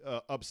moved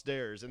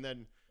upstairs. And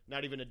then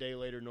not even a day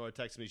later, Nora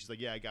texted me. She's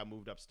like, yeah, I got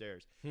moved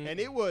upstairs.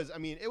 And it was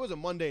a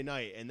Monday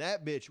night, and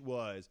that bitch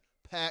was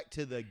packed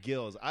to the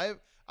gills. I've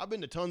been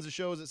to tons of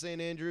shows at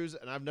St. Andrews,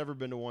 and I've never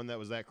been to one that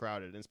was that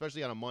crowded, and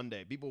especially on a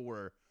Monday. People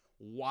were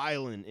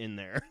wilding in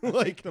there.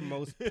 Like, the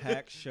most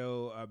packed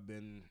show I've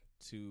been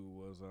to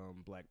was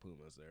Black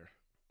Pumas there.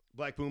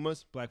 Black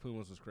Pumas? Black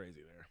Pumas was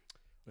crazy there.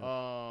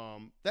 I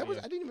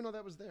didn't even know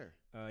that was there.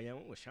 Yeah, I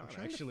went with Sean,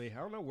 actually. I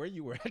don't know where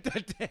you were at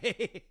that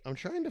day. I'm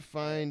trying to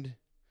find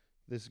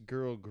this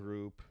girl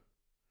group.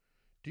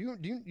 You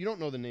don't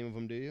know the name of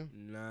them, do you?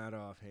 Not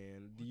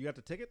offhand. Do you got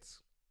the tickets?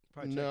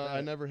 No,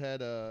 I never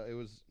had. It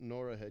was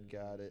Nora had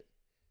got it.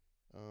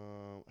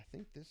 I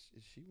think is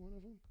she one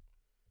of them?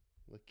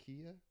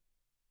 Lakia.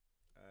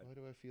 Why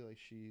do I feel like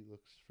she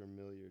looks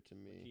familiar to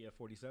me? Lakia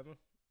 47.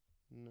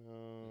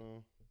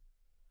 No.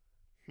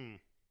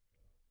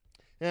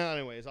 Yeah.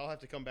 Anyways, I'll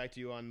have to come back to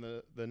you on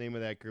the name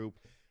of that group.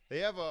 They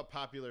have a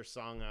popular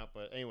song out,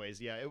 but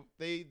anyways, yeah,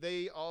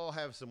 they all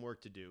have some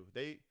work to do.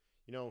 They,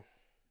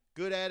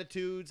 good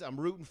attitudes. I'm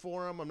rooting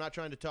for them. I'm not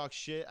trying to talk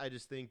shit. I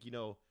just think,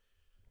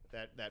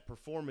 that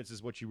performance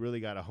is what you really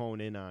got to hone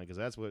in on, because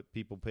that's what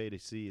people pay to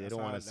see. They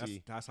don't want to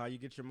see. That's how you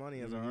get your money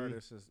as an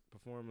artist, is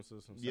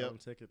performances and selling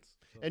tickets.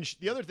 So. And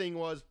the other thing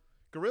was,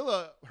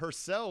 Gorilla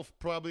herself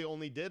probably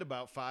only did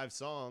about 5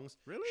 songs.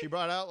 Really? She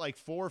brought out like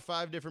 4 or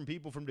 5 different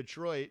people from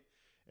Detroit,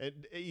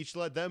 and each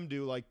let them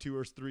do like 2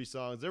 or 3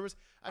 songs.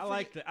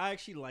 I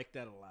actually liked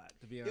that a lot,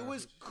 to be honest. It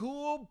was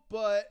cool,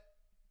 but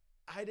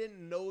I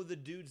didn't know the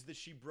dudes that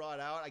she brought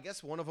out. I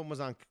guess one of them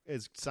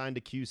is signed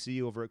to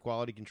QC over at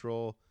Quality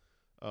Control.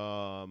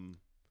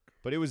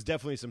 But it was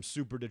definitely some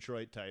super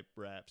Detroit type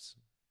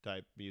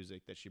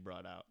music that she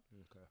brought out.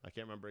 Okay. I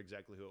can't remember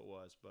exactly who it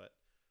was, but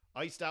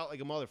iced out like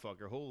a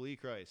motherfucker. Holy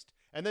Christ.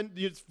 And then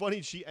it's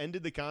funny, she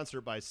ended the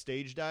concert by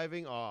stage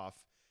diving off,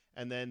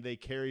 and then they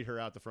carried her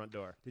out the front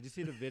door. Did you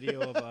see the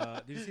video of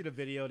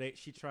that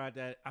she tried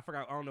that? I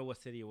don't know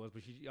what city it was,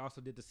 but she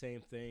also did the same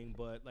thing,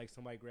 but like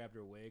somebody grabbed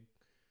her wig.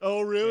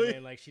 Oh, really? And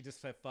then, like, she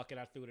just said, fuck it,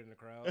 I threw it in the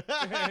crowd.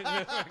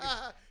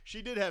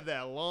 She did have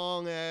that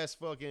long-ass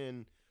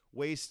fucking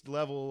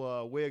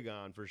waist-level wig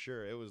on, for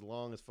sure. It was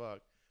long as fuck.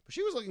 But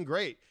she was looking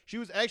great.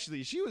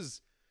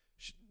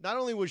 Not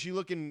only was she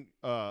looking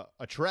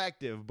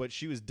attractive, but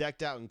she was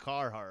decked out in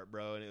Carhartt,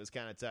 bro, and it was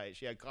kind of tight.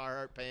 She had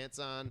Carhartt pants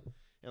on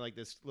and, like,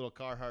 this little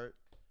Carhartt,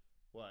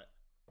 what?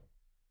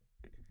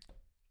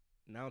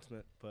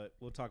 Announcement, but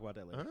we'll talk about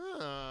that later.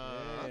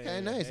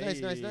 Okay,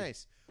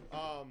 nice.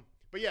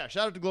 But yeah,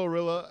 shout out to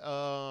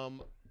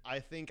Glorilla. I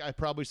think I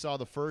probably saw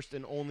the first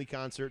and only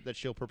concert that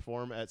she'll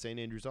perform at St.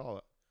 Andrews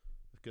Hall,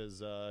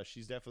 because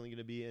she's definitely going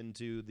to be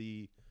into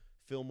the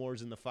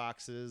Fillmores and the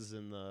Foxes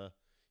and the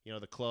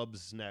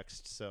clubs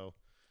next. So,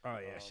 oh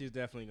yeah, she's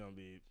definitely going to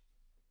be.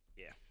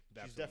 Yeah,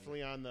 she's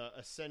definitely on the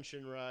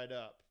ascension ride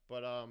up.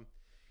 But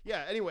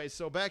yeah. Anyway,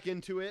 so back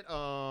into it.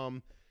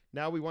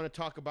 Now we want to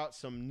talk about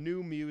some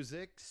new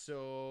music.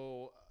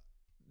 So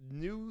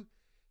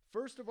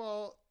first of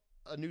all,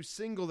 a new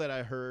single that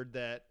I heard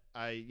that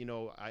I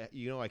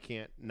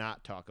can't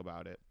not talk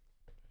about it.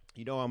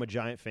 You know I'm a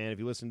giant fan. If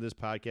you listen to this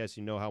podcast,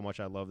 you know how much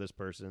I love this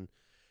person.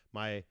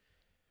 My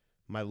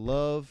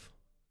love,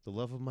 the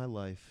love of my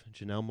life,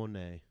 Janelle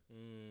Monáe,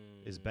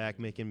 is back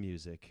making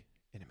music,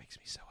 and it makes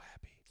me so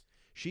happy.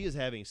 She is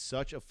having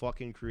such a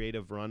fucking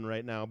creative run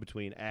right now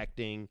between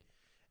acting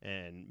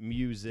and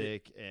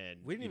music, and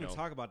we didn't even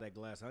talk about that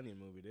Glass Onion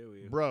movie, did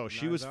we? Bro,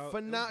 she was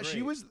phenomenal.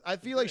 She was. I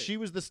feel like she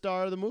was the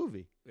star of the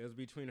movie. It was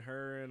between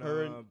her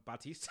and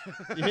Bautista.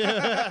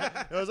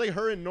 Yeah, it was like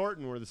her and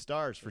Norton were the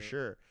stars for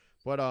sure.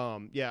 But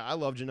yeah, I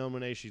love Janelle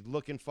Monáe. She's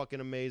looking fucking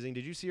amazing.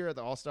 Did you see her at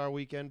the All-Star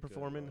Weekend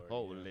performing?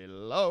 Holy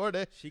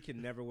Lord. She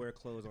can never wear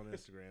clothes on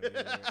Instagram.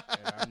 And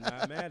I'm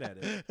not mad at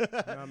it.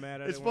 I'm not mad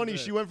at it. It's funny.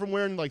 She went from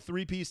wearing like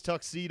 3-piece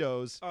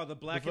tuxedos. Oh, the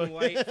black and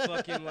white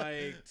fucking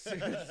like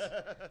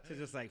to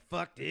just like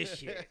fuck this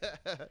shit.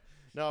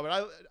 No,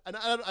 but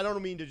I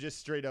don't mean to just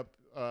straight up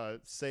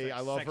say I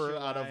love her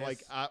out of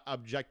like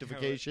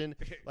objectification.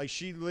 Like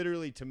she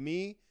literally, to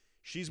me,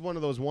 she's one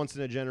of those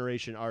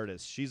once-in-a-generation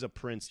artists. She's a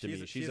Prince to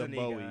me. She's a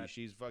Bowie. EGOT.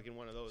 She's fucking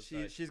one of those.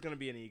 She's going to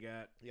be an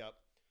EGOT. Yep.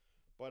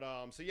 But,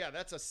 so, yeah,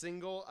 that's a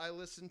single I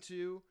listened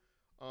to.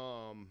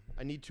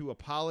 I need to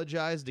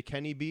apologize to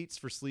Kenny Beats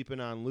for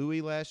sleeping on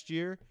Louis last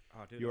year.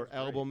 Oh, dude, your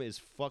album is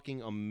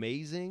fucking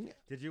amazing.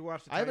 Did you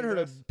watch the I haven't heard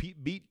a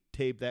beat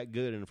tape that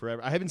good in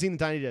forever. I haven't seen the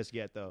Tiny Desk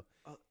yet, though.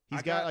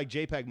 He's got like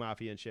JPEG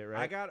Mafia and shit,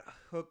 right?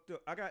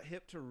 I got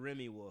hip to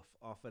Remy Wolf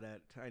off of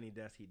that Tiny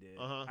Desk he did.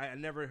 I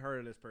never heard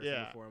of this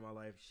person before in my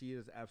life. She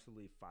is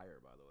absolutely fire,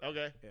 by the way.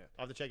 Okay. Yeah.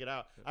 I'll have to check it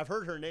out. I've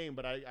heard her name,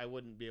 but I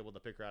wouldn't be able to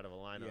pick her out of a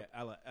lineup.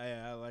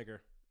 Yeah, I like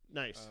her.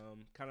 Nice.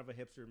 Kind of a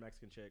hipster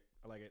Mexican chick.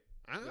 I like it.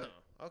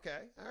 Oh, okay.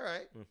 All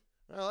right.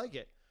 I like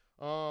it.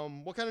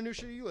 What kind of new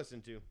shit are you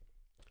listening to?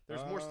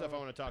 There's more stuff I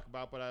want to talk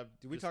about, but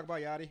did we talk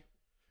about Yachty?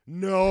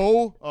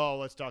 No. Oh,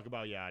 let's talk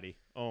about Yachty.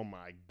 Oh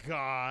my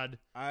God.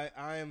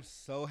 I am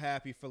so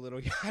happy for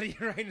Lil Yachty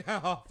right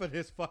now for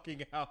this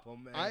fucking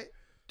album, man.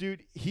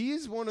 Dude,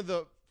 he's one of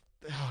the.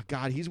 Oh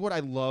God, he's what I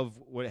love.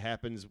 What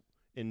happens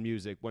in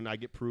music when I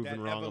get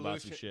proven wrong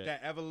about some shit.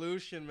 That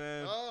evolution,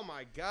 man. Oh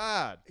my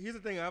God. Here's the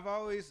thing. I've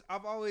always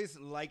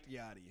liked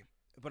Yachty.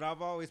 But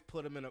I've always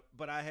put him in a.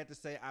 But I had to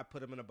say I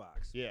put him in a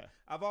box. Yeah.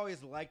 I've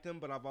always liked him,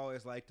 but I've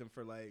always liked him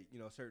for like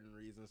certain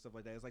reasons, stuff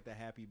like that. It's like the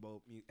happy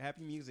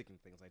music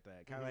and things like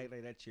that, kind of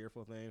like that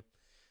cheerful thing.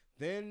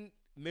 Then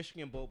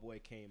Michigan Boat Boy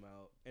came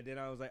out, and then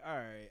I was like, all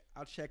right,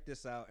 I'll check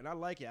this out, and I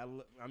like it.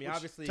 I mean,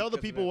 obviously, tell the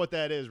people what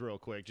that is real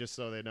quick, just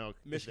so they know.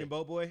 Michigan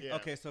Boat Boy. Yeah.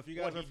 Okay, so if you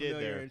guys are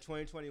familiar, in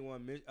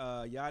 2021,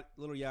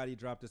 Lil Yachty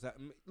dropped this.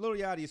 Lil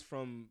Yachty's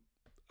from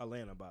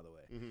Atlanta, by the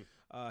way.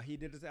 He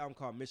did this album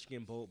called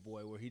Michigan Boat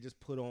Boy, where he just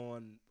put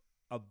on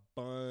a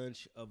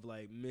bunch of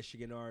like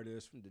Michigan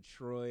artists from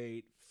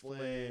Detroit,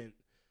 Flint,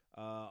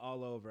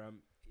 all over. I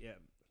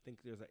think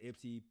there's an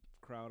Ipsy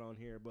crowd on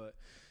here, but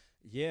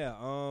yeah,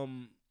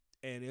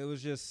 and it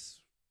was just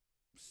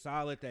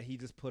solid that he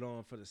just put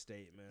on for the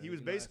state, man. He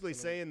was basically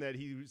saying that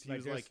he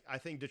was like, I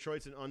think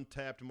Detroit's an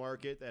untapped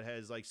market that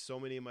has like so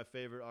many of my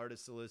favorite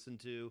artists to listen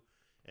to.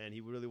 And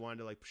he really wanted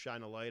to like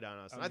shine a light on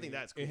us. And I think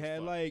that's cool. It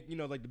had like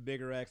like the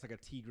bigger acts like a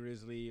T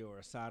Grizzly or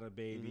a Cider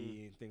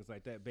Baby and things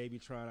like that.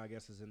 Babytron, I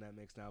guess, is in that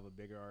mix now of a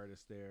bigger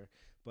artist there.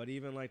 But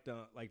even like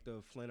the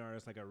Flint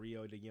artists like a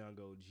Rio de Young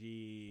OG,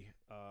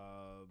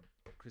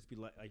 Crispy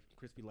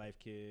Life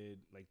Kid,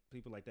 like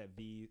people like that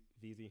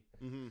VZ.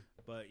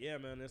 But yeah,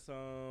 man, it's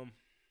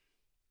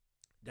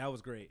that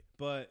was great.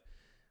 But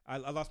I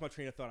lost my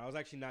train of thought. I was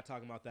actually not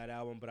talking about that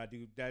album, but I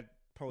do that.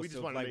 We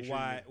just want to make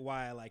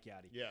why I like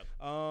Yachty. Yeah.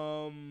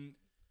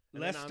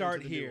 Let's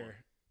start here.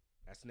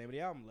 That's the name of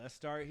the album. Let's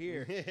start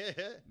here.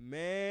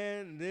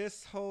 Man,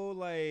 this whole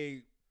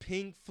like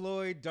Pink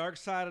Floyd, Dark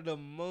Side of the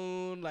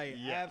Moon, like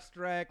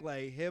abstract,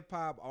 like hip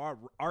hop,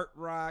 art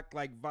rock,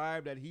 like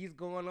vibe that he's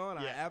going on.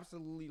 I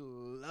absolutely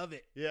love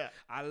it. Yeah,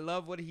 I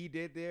love what he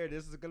did there.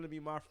 This is gonna be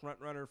my front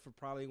runner for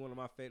probably one of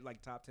my favorite,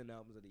 like top 10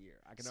 albums of the year.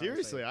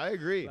 Seriously, I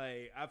agree.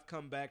 Like I've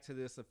come back to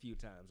this a few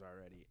times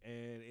already,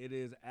 and it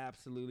is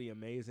absolutely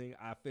amazing.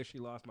 I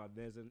officially lost my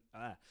vision.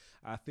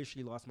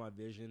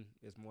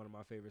 Is one of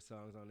my favorite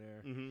songs on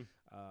there.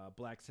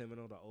 Black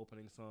Seminole, the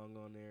opening song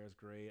on there is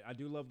great. I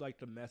do love like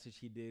the message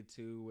he did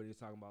too, where he's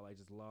talking about like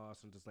just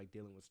loss and just like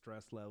dealing with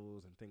stress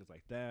levels and things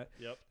like that.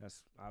 Yep,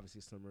 that's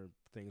obviously similar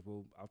things.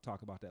 I'll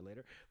talk about that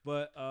later.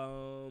 But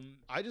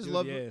I just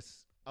love.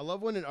 I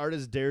love when an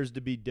artist dares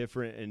to be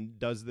different and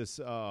does this.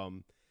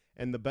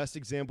 And the best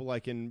example I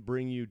can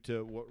bring you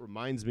to what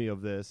reminds me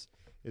of this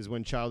is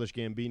when Childish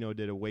Gambino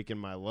did "Awaken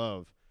My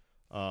Love."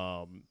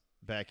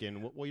 Back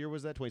in what year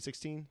was that?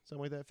 2016,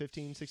 something like that.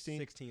 15, 16.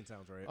 16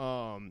 sounds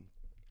right.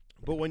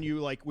 But when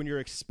you're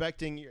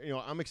expecting,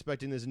 I'm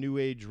expecting this new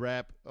age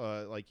rap,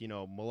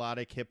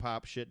 melodic hip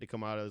hop shit to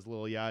come out of this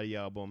Lil Yachty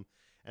album,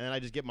 and then I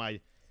just get my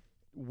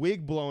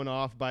wig blown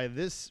off by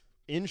this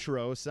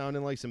intro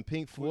sounding like some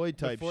Pink Floyd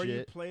type shit. Before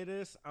you play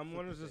this, I'm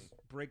gonna just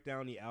break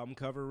down the album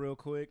cover real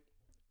quick.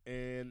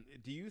 And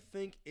do you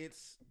think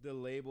it's the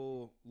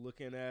label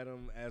looking at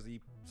him as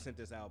he sent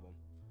this album?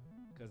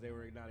 Because they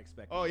were not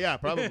expecting. Oh yeah,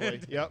 probably.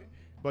 Yep.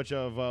 Bunch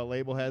of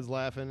label heads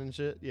laughing and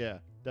shit. Yeah.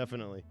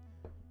 definitely.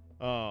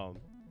 But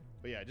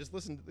yeah, just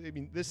listen. I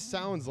mean, this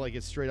sounds like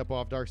it's straight up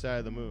off Dark Side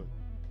of the Moon.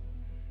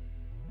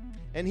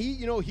 And he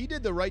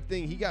did the right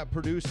thing. He got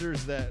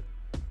producers that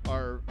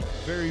are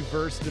very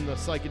versed in the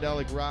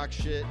psychedelic rock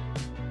shit,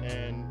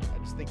 and I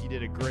just think he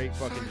did a great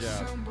fucking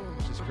job.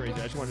 It's just crazy.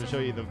 I just wanted to show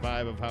you the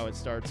vibe of how it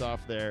starts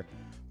off there.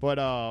 But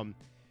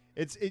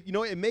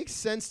it makes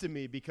sense to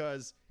me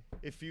because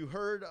if you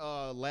heard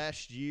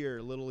last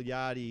year, Lil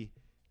Yachty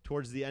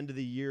towards the end of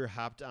the year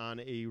hopped on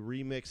a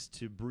remix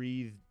to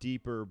Breathe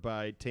Deeper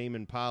by Tame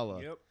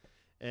Impala. Yep.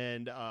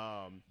 And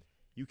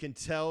you can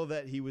tell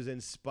that he was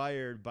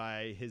inspired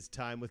by his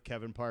time with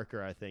Kevin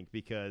Parker, I think,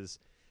 because,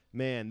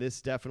 man,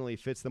 this definitely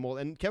fits the mold.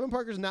 And Kevin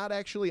Parker's not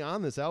actually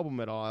on this album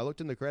at all. I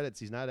looked in the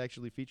credits. He's not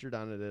actually featured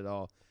on it at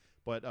all.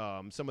 But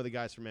some of the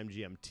guys from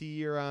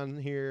MGMT are on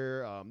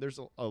here. There's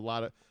a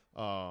lot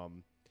of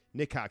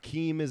Nick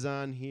Hakim is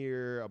on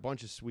here. A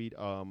bunch of sweet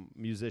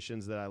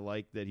musicians that I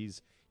like that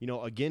he's,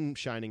 again,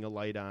 shining a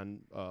light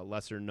on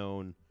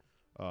lesser-known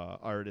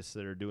artists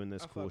that are doing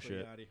this cool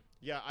shit.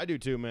 Yeah, I do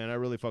too, man. I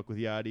really fuck with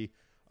Yachty.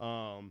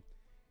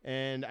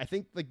 And I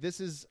think like this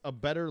is a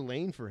better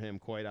lane for him,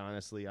 quite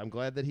honestly. I'm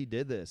glad that he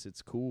did this.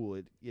 It's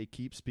cool. It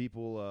keeps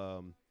people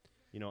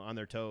on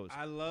their toes.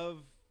 I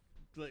love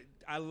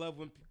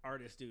when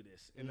artists do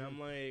this. And I'm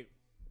like,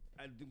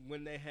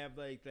 when they have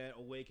like that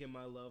awaken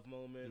my love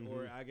moment,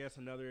 or I guess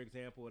another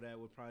example of that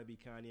would probably be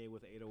Kanye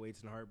with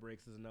 808s and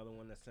Heartbreaks is another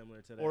one that's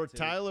similar to that. Or too.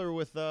 Tyler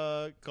with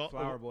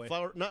Flower Boy.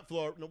 No,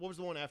 what was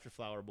the one after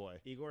Flower Boy?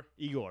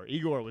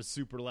 Igor was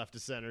super left to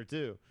center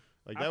too.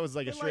 Like that was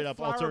like a straight up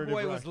Flower alternative.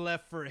 Boy rock. was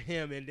left for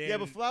him, and then yeah,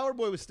 but Flower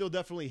Boy was still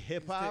definitely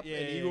hip hop,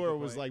 and Igor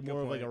was like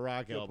more of like a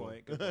rock album.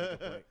 Good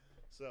point.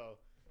 So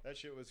that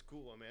shit was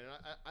cool, man.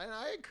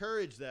 I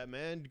encourage that,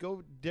 man.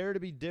 Go dare to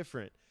be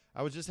different.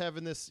 I was just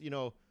having this,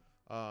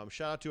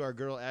 shout out to our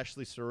girl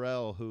Ashley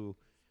Sorrell, who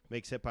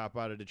makes hip hop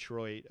out of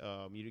Detroit.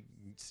 You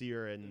see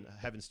her in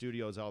Heaven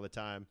Studios all the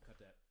time. Cut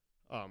that.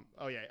 I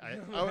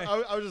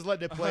was just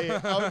letting it play.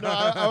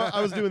 I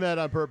was doing that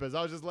on purpose.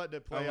 I was just letting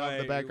it play out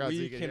in the background.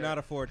 We cannot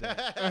afford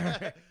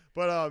that.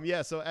 But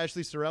so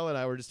Ashley Sorrell and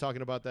I were just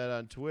talking about that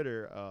on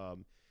Twitter. I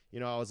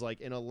was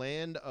like, in a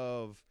land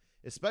of,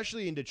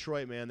 especially in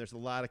Detroit, man, there's a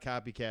lot of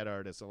copycat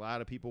artists. A lot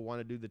of people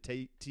want to do the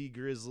T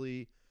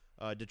Grizzly,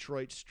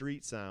 Detroit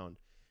street sound,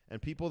 and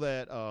people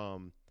that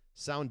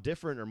sound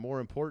different are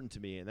more important to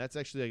me. And that's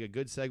actually like a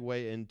good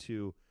segue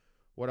into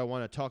what I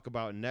want to talk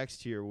about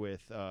next here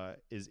with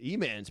is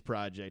E-Man's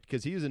project,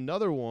 because he's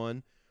another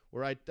one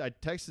where I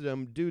texted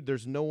him, dude,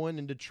 there's no one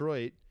in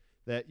Detroit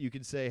that you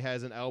could say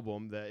has an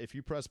album that if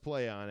you press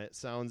play on it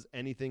sounds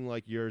anything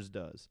like yours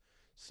does.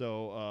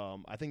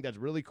 So I think that's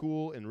really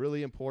cool and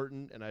really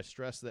important, and I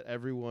stress that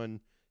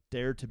everyone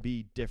dare to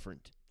be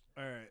different.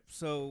 All right.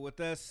 So with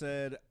that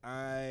said,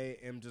 I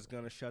am just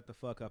gonna shut the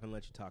fuck up and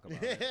let you talk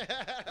about it.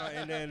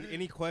 And then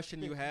any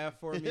question you have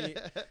for me,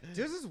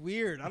 this is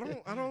weird. I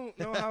don't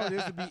know how it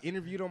is to be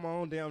interviewed on my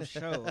own damn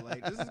show.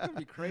 Like this is gonna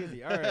be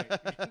crazy. All right.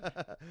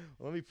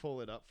 Let me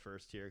pull it up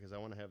first here because I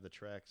want to have the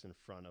tracks in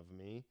front of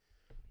me.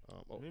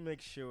 Let me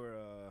make sure.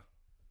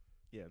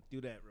 Yeah,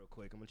 do that real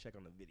quick. I'm gonna check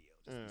on the video.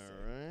 All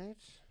right.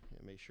 Yeah,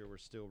 make sure we're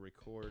still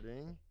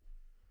recording.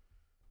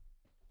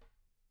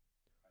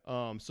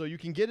 So you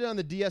can get it on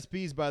the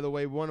DSPs, by the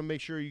way. We want to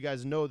make sure you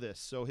guys know this.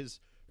 So his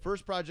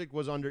first project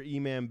was under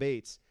E-Man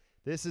Bates.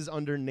 This is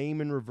under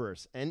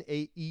NameNReverse.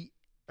 N-A-M-E,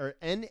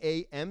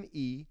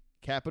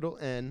 capital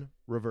N,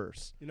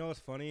 reverse. You know what's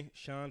funny?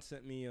 Sean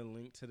sent me a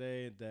link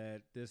today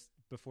that this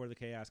Before the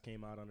Chaos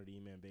came out under the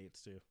E-Man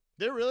Bates too.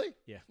 Did it really?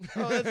 Yeah.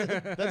 Oh,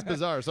 that's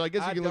bizarre. So I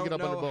guess you can look it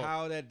up under both. I don't know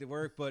how that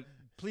worked, but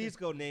please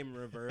go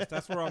NameNReverse.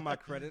 That's where all my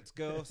credits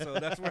go, so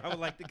that's where I would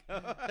like to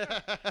go.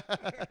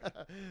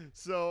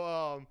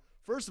 So,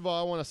 first of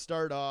all, I want to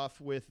start off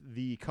with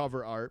the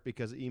cover art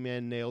because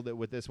E-Man nailed it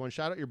with this one.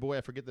 Shout out your boy.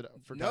 I forget the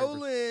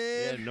Nolan.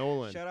 Yeah,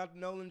 Nolan. Shout out to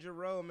Nolan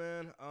Giroux,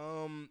 man.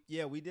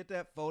 Yeah, we did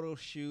that photo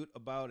shoot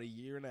about a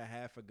year and a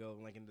half ago,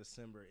 like in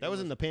December. That was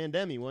in the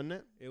pandemic, wasn't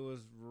it? It was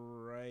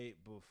right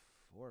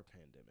before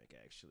pandemic,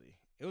 actually.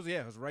 It was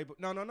right.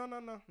 No.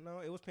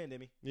 It was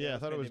pandemic. Yeah, I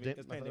thought it was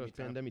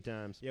pandemic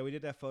times. Yeah, we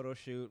did that photo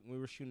shoot. We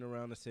were shooting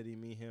around the city,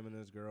 me, him, and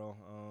this girl.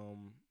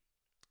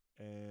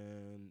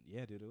 And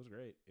yeah, dude, it was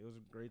great. It was a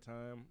great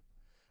time.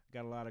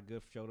 Got a lot of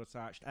good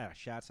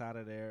shots out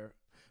of there.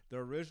 The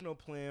original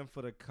plan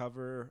for the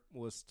cover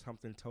was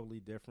something totally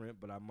different,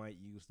 but I might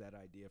use that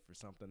idea for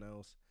something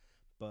else.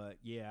 But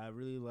yeah, I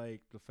really like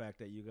the fact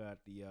that you got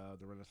the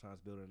Renaissance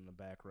building in the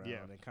background.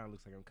 Yeah. It kind of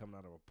looks like I'm coming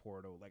out of a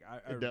portal. Like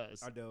it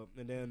does. I do.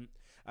 And then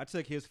I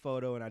took his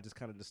photo and I just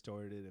kind of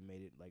distorted it and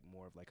made it like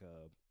more of like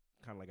a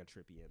kind of like a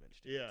trippy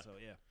image. Dude. Yeah. So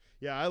yeah.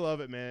 Yeah, I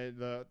love it, man.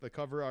 The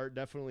cover art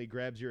definitely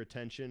grabs your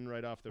attention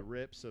right off the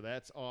rip, so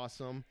that's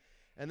awesome.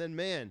 And then,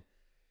 man,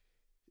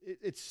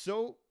 it's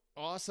so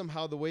awesome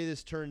how the way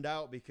this turned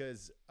out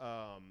because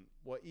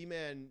what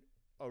E-Man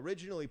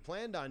originally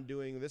planned on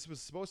doing, this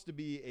was supposed to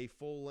be a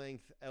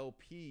full-length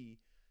LP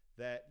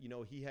that,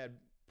 he had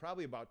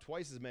probably about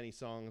twice as many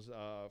songs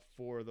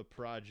for the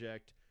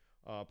project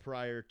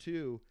prior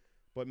to,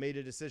 but made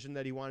a decision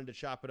that he wanted to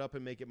chop it up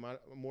and make it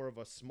more of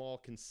a small,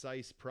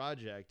 concise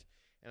project.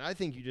 And I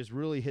think you just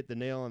really hit the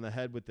nail on the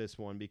head with this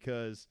one,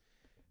 because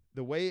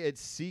the way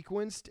it's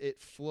sequenced,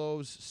 it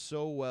flows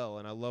so well,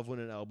 and I love when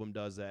an album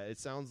does that. It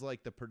sounds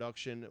like the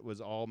production was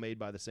all made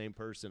by the same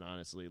person,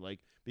 honestly, like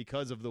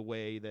because of the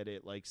way that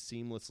it like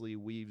seamlessly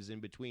weaves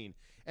in between.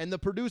 And the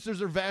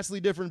producers are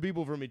vastly different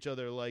people from each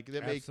other. Like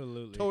they make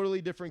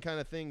totally different kind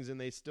of things, and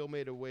they still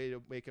made a way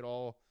to make it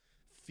all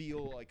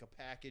feel like a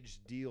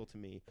packaged deal to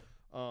me.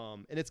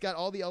 And it's got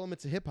all the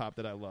elements of hip hop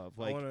that I love.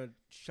 Like, I want to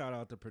shout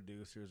out the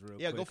producers real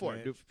quick. Yeah, go for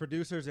it.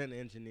 Producers and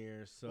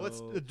engineers. So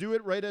let's do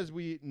it right as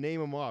we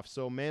name them off.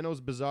 So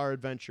Mano's Bizarre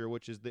Adventure,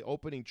 which is the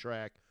opening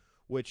track,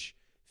 which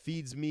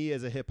feeds me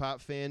as a hip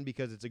hop fan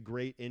because it's a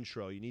great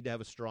intro. You need to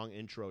have a strong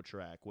intro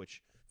track,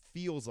 which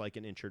feels like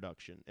an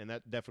introduction, and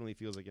that definitely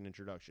feels like an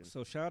introduction.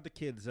 So shout out to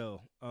Kid Zoe.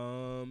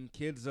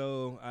 Kid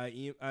Zoe,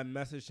 I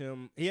messaged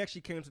him. He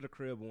actually came to the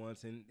crib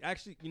once, and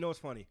actually, you know what's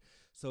funny?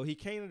 So he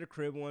came to the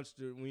crib once.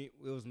 It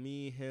was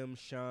me, him,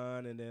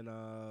 Sean, and then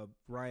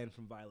Ryan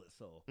from Violet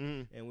Soul,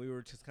 and we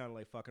were just kind of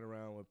like fucking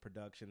around with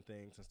production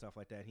things and stuff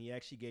like that. And he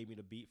actually gave me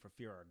the beat for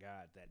Fear Our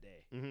God that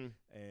day,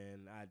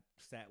 and I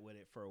sat with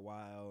it for a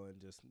while and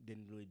just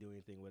didn't really do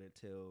anything with it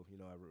till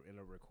I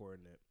ended up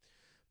recording it.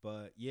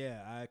 But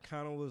yeah, I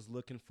kind of was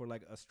looking for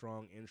like a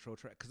strong intro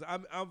track because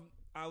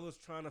I was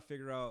trying to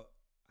figure out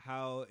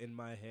how in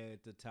my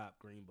head to top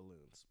Green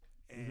Balloons,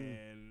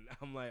 and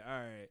I'm like, all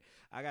right,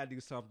 I gotta do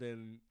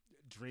something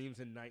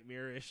dreams and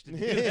nightmarish to do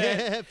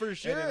that. For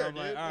sure. And then I'm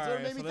like, That's all what it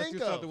right, made so me let's think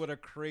do of. something with a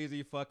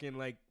crazy fucking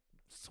like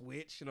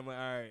switch, and I'm like,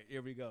 all right,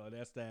 here we go.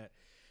 That's that.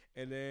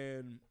 And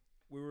then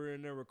we were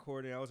in there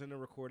recording. I was in there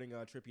recording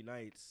Trippy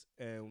Nights,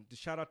 and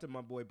shout out to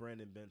my boy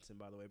Brandon Benson,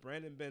 by the way.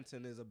 Brandon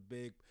Benson is a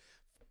big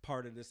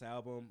part of this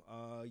album.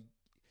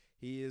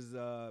 He is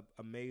an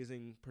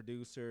amazing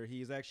producer.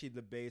 He's actually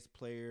the bass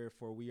player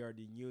for We Are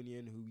the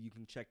Union, who you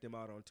can check them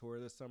out on tour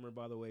this summer,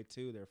 by the way,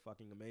 too. They're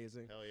fucking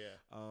amazing. Hell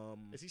yeah.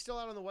 Is he still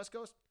out on the West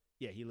Coast?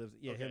 Yeah, he lives.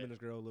 Yeah, Okay. him and his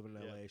girl live in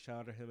L.A. Yeah. Shout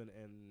out to him and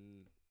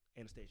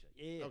Anastasia.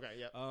 Yeah. Okay,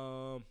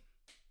 yeah.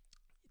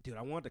 Dude,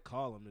 I wanted to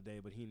call him today,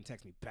 but he didn't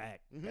text me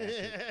back.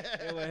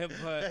 Anyway,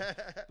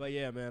 but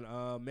yeah, man.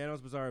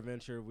 Mano's Bizarre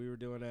Adventure, we were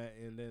doing that,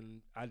 and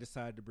then I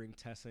decided to bring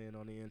Tessa in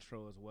on the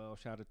intro as well.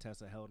 Shout out to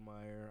Tessa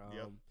Heldmeyer.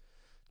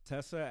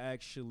 Tessa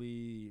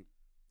actually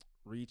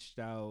reached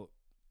out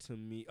to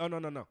me. Oh,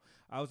 no.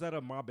 I was at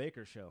a Ma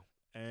Baker show,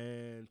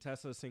 and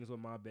Tessa sings with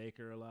Ma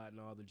Baker a lot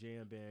and all the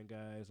jam band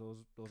guys.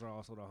 Those are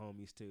also the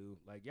homies, too.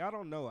 Like, y'all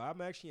don't know.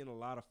 I'm actually in a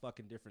lot of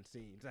fucking different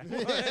scenes.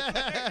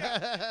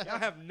 Y'all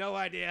have no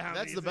idea how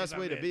That's the best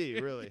way to be,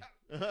 really.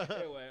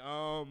 Anyway,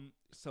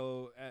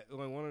 so at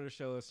one of the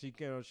shows, she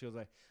came on. She was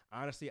like,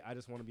 "Honestly, I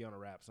just want to be on a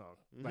rap song."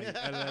 Like,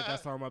 and like I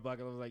saw my blog,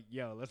 and I was like,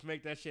 "Yo, let's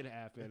make that shit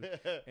happen."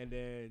 And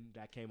then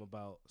that came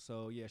about.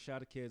 So yeah, shout out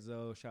to Kid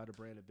Zoe, shout out to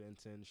Brandon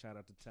Benson, shout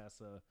out to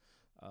Tessa.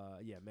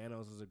 Yeah,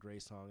 Manos is a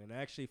great song. And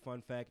actually,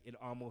 fun fact, it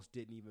almost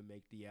didn't even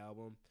make the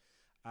album.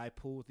 I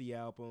pulled the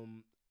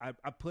album.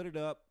 I put it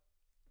up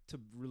to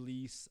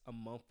release a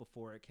month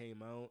before it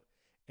came out,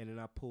 and then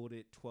I pulled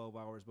it 12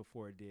 hours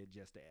before it did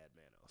just to add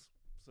Manos.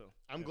 So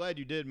I'm glad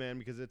you did, man,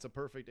 because it's a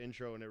perfect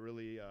intro, and it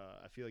really,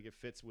 I feel like it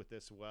fits with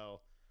this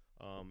well,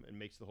 and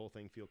makes the whole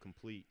thing feel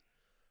complete.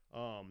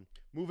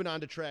 Moving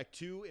on to track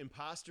 2,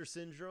 Imposter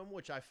Syndrome,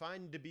 which I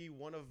find to be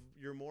one of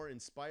your more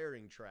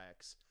inspiring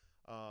tracks,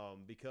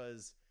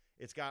 because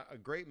it's got a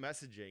great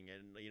messaging,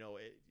 and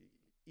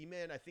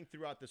E-Man, I think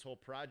throughout this whole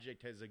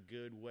project has a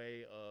good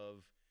way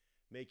of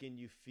making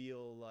you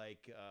feel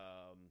like,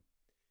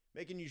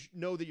 making you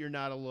know that you're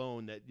not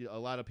alone, that a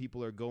lot of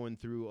people are going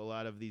through a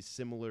lot of these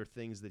similar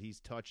things that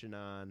he's touching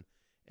on,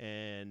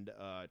 and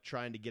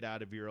trying to get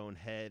out of your own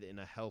head in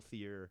a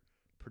healthier,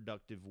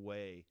 productive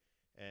way.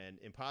 And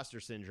Imposter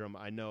Syndrome,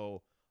 I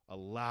know a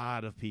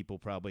lot of people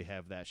probably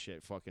have that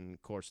shit fucking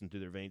coursing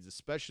through their veins,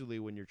 especially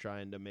when you're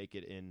trying to make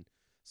it in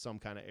some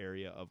kind of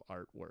area of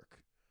artwork.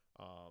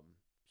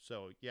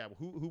 So, yeah,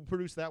 who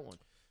produced that one?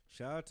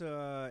 Shout out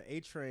to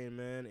A-Train,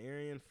 man,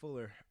 Arian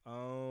Fuller.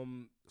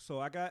 So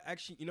I got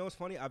actually, what's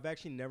funny? I've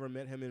actually never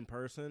met him in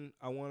person.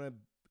 I want a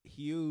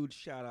huge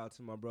shout out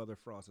to my brother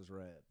Frost is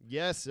Rad.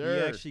 Yes, sir.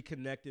 He actually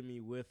connected me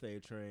with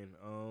A-Train.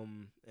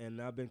 And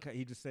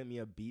he just sent me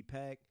a beat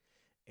pack,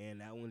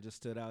 and that one just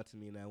stood out to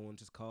me, and that one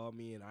just called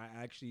me, and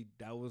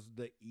that was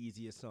the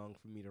easiest song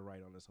for me to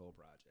write on this whole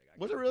project.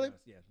 Was it really?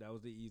 Yeah, that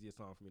was the easiest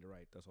song for me to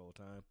write this whole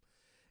time.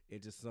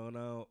 It just sung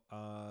out.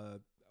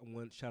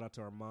 One shout out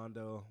to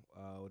Armando.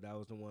 That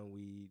was the one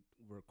we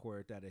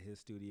recorded that at his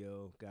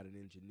studio, got it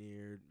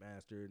engineered,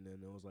 mastered, and then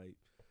it was like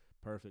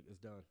perfect. It's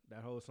done.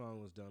 That whole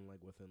song was done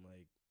like within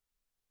like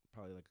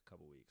probably like a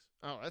couple weeks.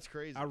 Oh, that's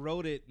crazy. I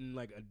wrote it in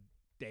like a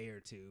day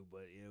or two,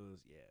 but it was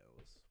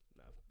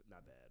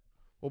not bad.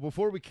 Well,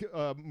 before we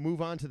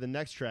move on to the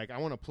next track, I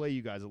want to play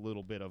you guys a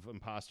little bit of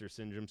Imposter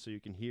Syndrome so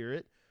you can hear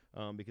it.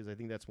 Because I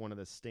think that's one of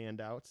the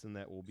standouts, and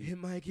that will be. It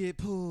might get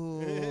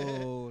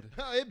pulled.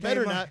 It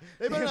better not.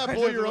 They better not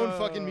pull your own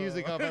fucking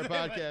music off our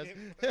podcast.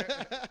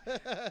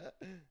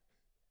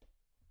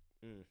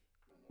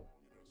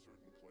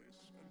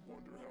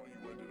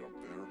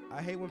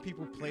 I hate when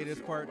people play this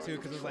part too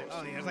because it's like,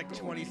 oh yeah, there's like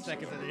 20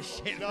 seconds of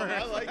this shit. No,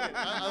 I like it.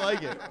 I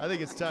like it. I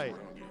think it's tight.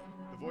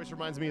 The voice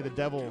reminds me of the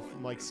devil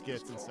from like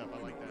skits and stuff. I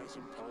like that.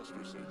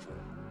 Imposter syndrome,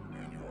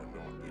 and you are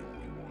not the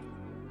only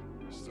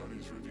one.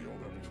 Studies reveal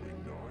that between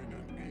 9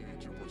 and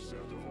 82%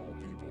 of all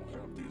people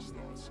have these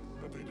thoughts,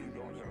 that they do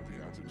not have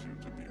the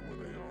aptitude to be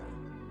where they are.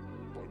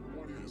 But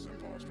what is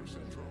imposter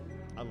syndrome?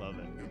 I love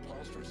it.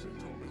 Imposter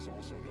syndrome is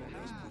also known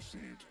as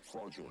perceived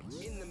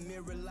fraudulence. In the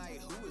mirror like,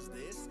 who is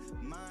this?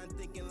 Mind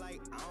thinking like,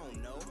 I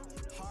don't know.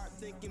 Heart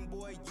thinking,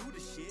 boy, you the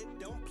shit.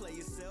 Don't play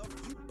yourself,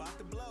 you bout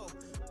to blow.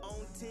 On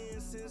 10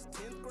 since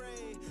 10th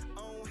grade.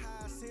 On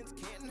high since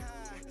Canton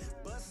High.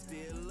 But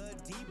still a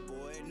deep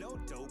boy. No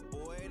dope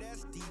boy,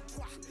 that's deep.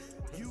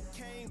 You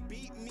can't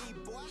beat me,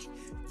 boy.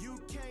 You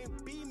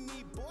can't beat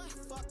me, boy.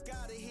 Fuck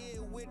out of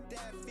here with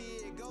that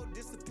fear. Go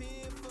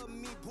disappear for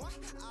me, boy.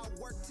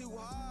 I work too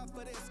hard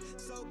for this,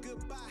 so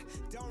goodbye.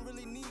 Don't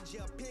really need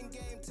your pin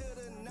game to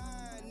the 9,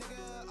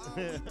 nigga. Oh,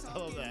 we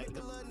talking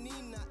Nicola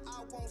Nina.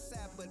 I won't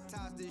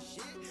sabotage this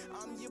shit.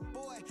 I'm your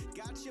boy,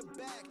 got your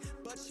back,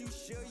 but you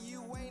sure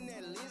you ain't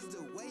that Liz?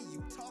 The way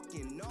you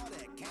talking, all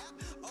that cap.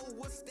 Oh,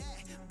 what's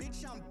that?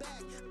 Bitch, I'm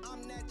back.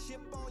 I'm that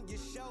chip on your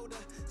shoulder.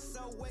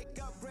 So wake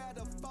up, grab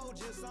the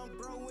Folgers. I'm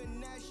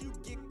growing as you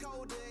get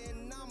colder,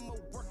 and I'ma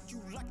work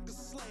you like a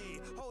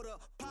slave. Hold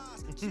up,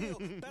 pause, chill,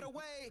 better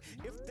way.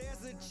 If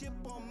there's a chip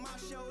on my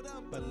shoulder,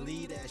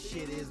 believe that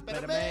shit is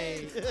better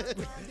made.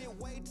 Grind it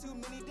way too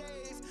many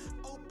days,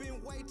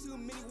 open way too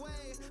many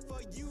ways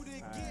for you to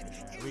get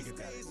any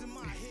stays in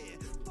my head.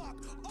 Fuck.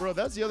 Bro,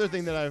 that's the other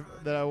thing that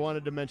I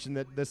wanted to mention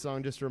that this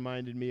song just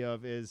reminded me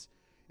of is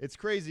it's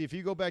crazy. If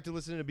you go back to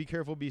listening to Be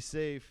Careful, Be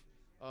Safe,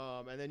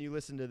 and then you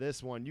listen to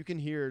this one, you can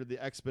hear the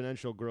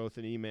exponential growth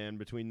in E-Man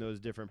between those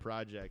different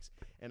projects.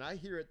 And I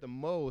hear it the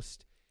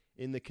most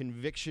in the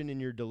conviction in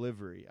your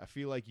delivery. I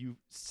feel like you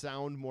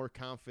sound more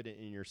confident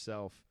in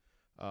yourself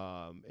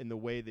in the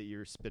way that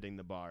you're spitting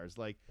the bars.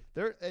 Like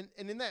there, and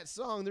in that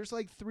song, there's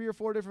like 3 or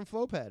 4 different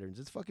flow patterns.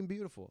 It's fucking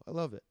beautiful. I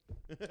love it.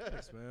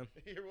 Thanks, man.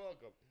 You're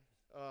welcome.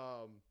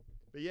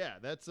 But yeah,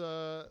 that's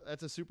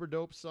a super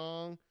dope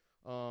song.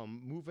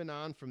 Moving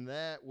on from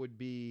that would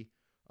be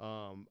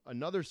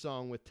another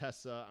song with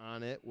Tessa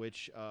on it,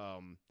 which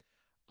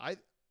I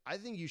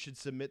think you should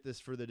submit this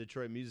for the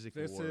Detroit Music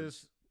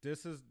Awards.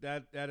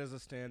 That is a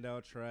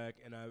standout track,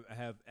 and I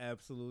have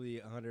absolutely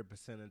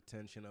 100%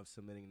 intention of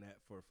submitting that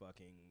for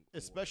fucking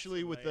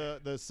especially awards.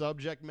 with the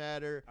subject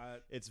matter.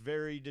 It's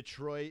very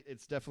Detroit.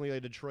 It's definitely a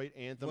Detroit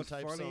anthem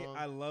type song.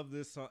 I love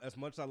this song. As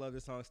much as I love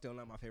this song, still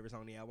not my favorite song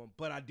on the album,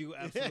 but I do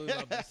absolutely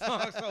love this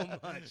song so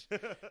much.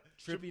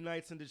 Trippy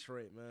Nights in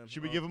Detroit, man.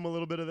 Should we give them a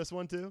little bit of this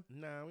one too?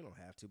 Nah, we don't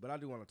have to, but I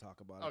do want to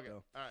talk about it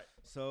though. All right.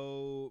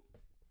 So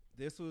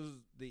this was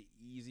the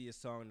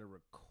easiest song to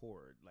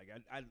record. Like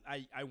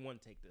I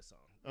want to take this song.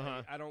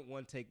 Like, I don't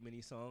want to take many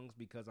songs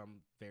because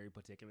I'm very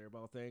particular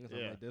about things. Yeah.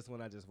 I'm like, this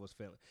one I just was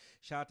feeling.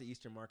 Shout out to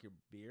Eastern Market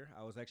Beer.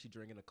 I was actually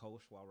drinking a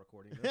Kolsch while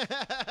recording this.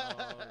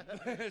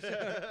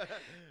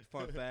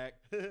 Fun fact.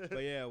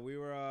 But yeah, we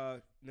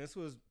were. This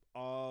was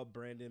all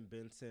Brandon,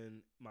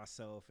 Benson,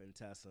 myself, and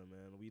Tessa.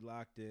 Man, we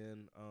locked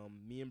in.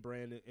 Me and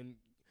Brandon and.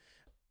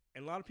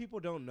 And a lot of people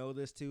don't know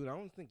this, too. And I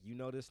don't think you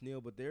know this, Neil,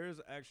 but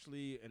there's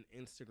actually an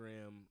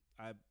Instagram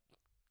I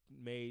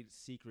made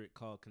secret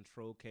called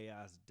Control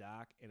Chaos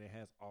Doc, and it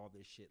has all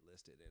this shit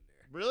listed in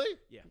there. Really?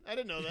 Yeah. I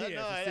didn't know that.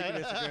 Yeah, it's a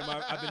secret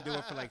Instagram I've been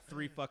doing for like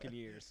 3 fucking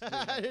years.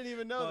 I didn't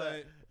even know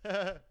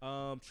that.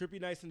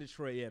 Trippy Nights in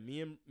Detroit, yeah.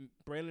 Me and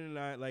Brandon and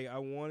I, like, I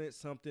wanted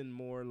something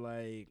more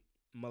like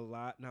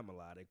not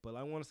melodic, but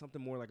I wanted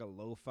something more like a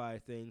lo-fi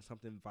thing,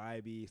 something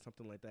vibey,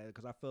 something like that,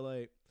 because I feel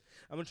like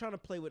I've been trying to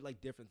play with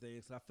like different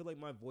things. I feel like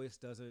my voice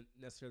doesn't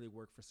necessarily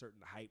work for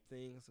certain hype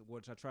things,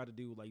 which I try to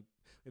do like,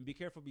 and Be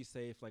Careful, Be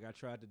Safe. Like I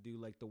tried to do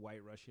like the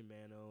White Russian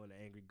Mano and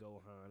Angry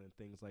Gohan and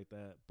things like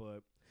that,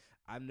 but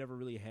I've never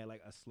really had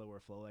like a slower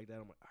flow like that.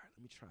 I'm like, all right,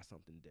 let me try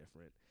something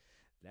different.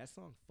 That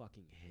song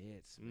fucking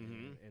hits,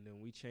 man. And then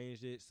we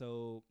changed it.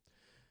 So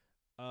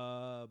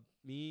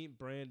me,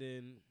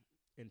 Brandon,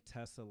 and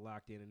Tessa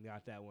locked in and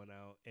got that one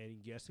out.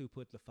 And guess who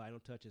put the final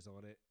touches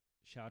on it?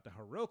 Shout out to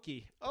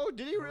Hiroki. Oh,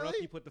 did he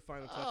really? Hiroki put the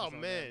final touches on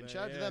man. that,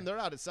 Shout out to them. They're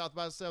out at South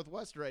by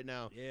Southwest right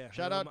now. Yeah.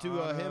 Shout out to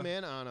him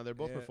and Anna. They're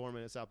both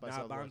performing at South by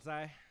Southwest.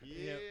 Bonsai.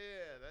 Yeah,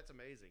 that's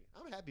amazing.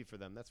 I'm happy for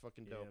them. That's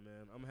fucking dope. Yeah,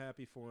 man. I'm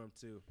happy for them,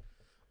 too.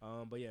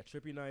 But yeah,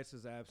 Trippy Nights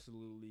is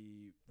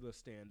absolutely the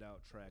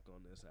standout track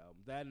on this album.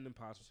 That and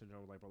Imposter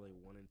Syndrome was like probably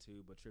 1 and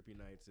 2, but Trippy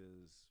Nights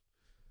is...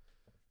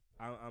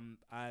 I'm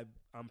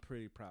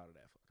pretty proud of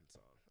that fucking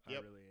song. Yep.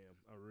 I really am.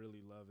 I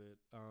really love it.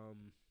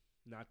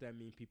 Not that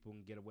many people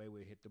can get away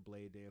with Hit the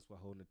Blade Dance while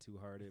holding it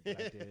Two-Hearted, but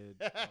I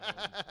did.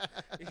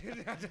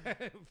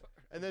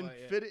 And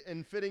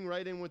then fitting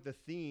right in with the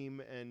theme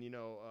and,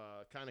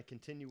 kind of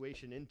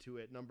continuation into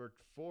it, number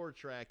 4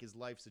 track is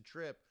Life's a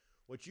Trip,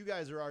 which you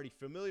guys are already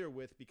familiar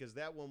with because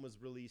that one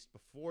was released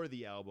before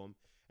the album.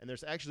 And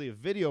there's actually a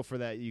video for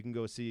that you can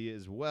go see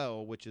as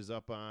well, which is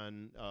up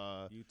on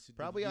YouTube,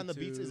 probably on the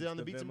Beats. Is it on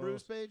the Beats and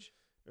Brews page?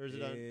 Or is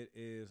it on? It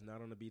is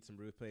not on the Beats and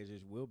Brews page.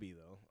 It will be,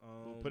 though.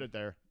 We'll put it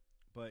there.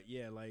 But,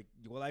 yeah, like,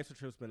 Life's a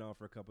Trip's been out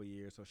for a couple of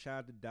years. So, shout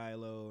out to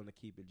Dilo and the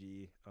Keep It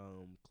G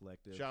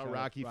collective. Shout out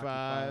Rocky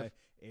 5.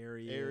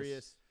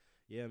 Arius.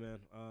 Yeah, man.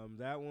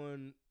 That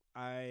one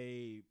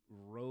I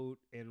wrote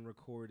and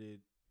recorded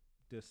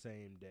the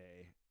same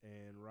day.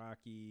 And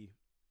Rocky...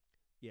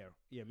 Yeah,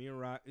 it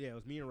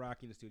was me and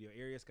Rocky in the studio.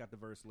 Arius got the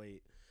verse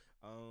late.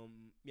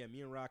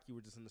 Me and Rocky were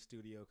just in the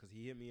studio because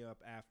he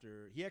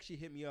actually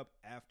hit me up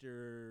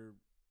after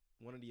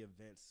one of the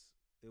events.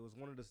 It was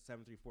one of the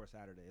 734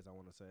 Saturdays, I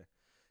want to say.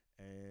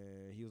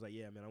 And he was like,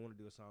 yeah, man, I want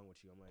to do a song with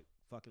you. I'm like,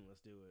 fucking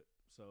let's do it.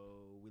 So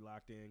we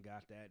locked in,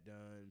 got that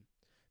done.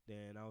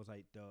 Then I was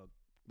like, Doug,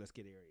 let's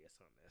get Arius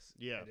on this.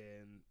 Yeah. And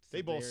then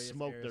they both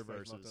smoked their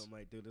verses. I'm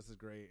like, dude, this is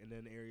great. And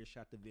then Arius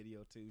shot the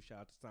video too.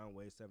 Shout out to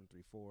Soundwave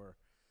 734.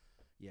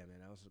 Yeah,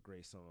 man, that was a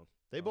great song.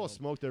 They both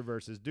smoked their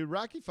verses. Dude,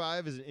 Rocky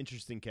 5 is an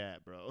interesting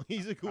cat, bro.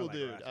 He's a cool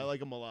dude. Rocky. I like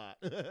him a lot.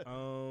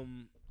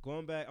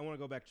 Going back, I want to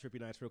go back to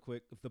Trippy Nights real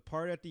quick. The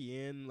part at the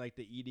end, like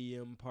the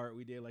EDM part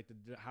we did, like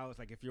the house,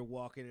 like if you're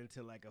walking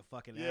into like a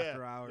fucking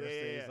after hours,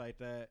 things like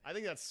that. I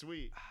think that's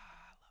sweet. I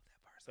love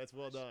that part. That's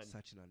well done.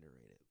 Such an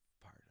underrated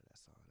part of that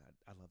song.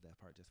 I love that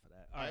part just for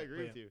that. I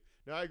agree with you.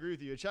 No, I agree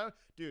with you.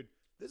 Dude,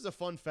 this is a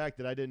fun fact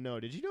that I didn't know.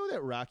 Did you know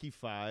that Rocky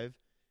 5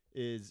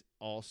 is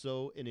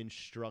also an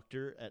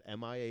instructor at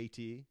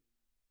MIAT?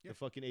 The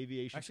fucking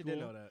aviation school. I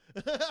actually didn't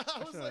know that.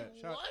 I was like,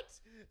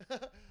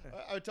 what?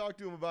 I talked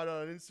to him about it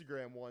on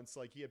Instagram once.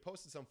 Like, he had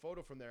posted some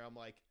photo from there. I'm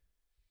like,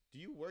 do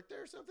you work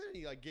there or something? And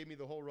he like gave me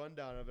the whole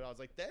rundown of it. I was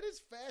like, that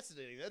is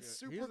fascinating. That's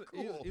super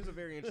cool. He's a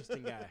very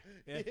interesting guy.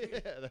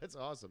 Yeah, that's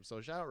awesome. So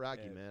shout out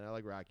Rocky, man. I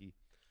like Rocky.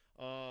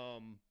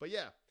 But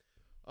yeah.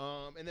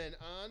 And then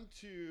on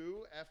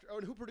to after. Oh,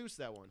 and who produced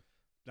that one?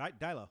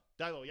 Dilo.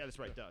 Yeah, that's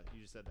right. Duh.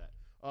 You just said that.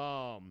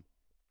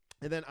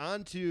 And then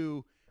on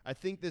to, I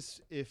think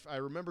this, if I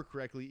remember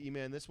correctly,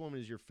 E-Man, this one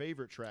is your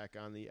favorite track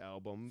on the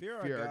album. Fear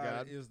Our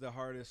God is the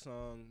hardest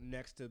song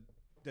next to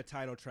the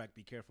title track,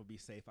 Be Careful, Be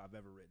Safe, I've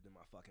ever written in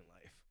my fucking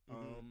life.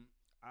 Mm-hmm.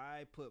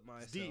 I put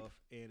myself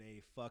in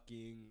a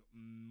fucking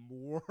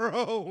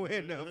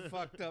whirlwind of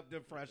fucked up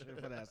depression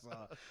for that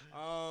song.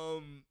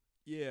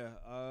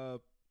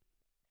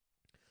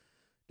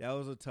 That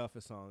was the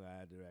toughest song I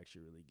had to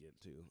actually really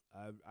get to.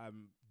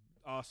 I'm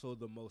also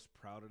the most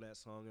proud of that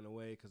song in a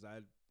way because I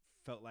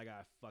felt like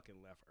I fucking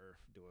left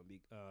Earth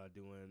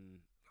doing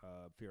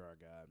Fear Our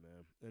God,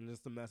 man, and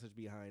just the message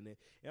behind it.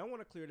 And I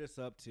want to clear this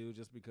up too,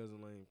 just because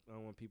like I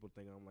don't want people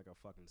thinking I'm like a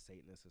fucking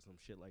Satanist or some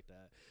shit like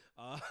that.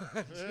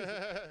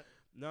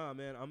 Nah,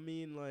 man. I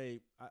mean,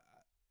 like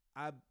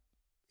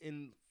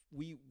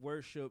we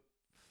worship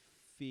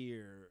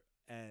fear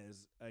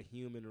as a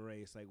human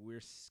race. Like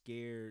we're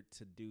scared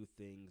to do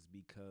things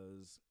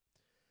because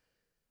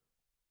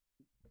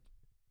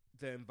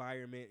the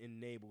environment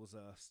enables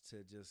us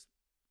to just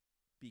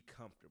be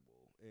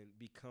comfortable,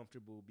 be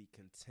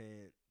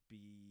content,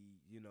 be,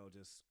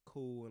 just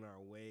cool in our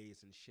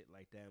ways and shit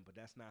like that. But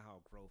that's not how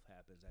growth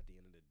happens at the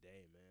end of the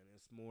day, man.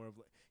 It's more of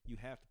like, you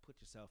have to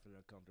put yourself in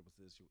uncomfortable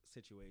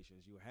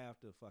situations. You have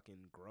to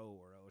fucking grow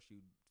or else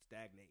you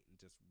stagnate and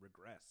just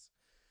regress.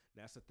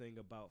 And that's the thing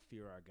about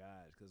Fear Our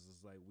God, because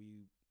it's like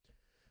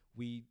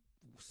we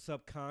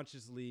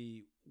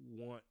subconsciously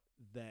want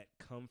that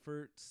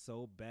comfort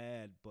so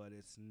bad, but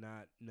it's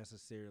not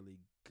necessarily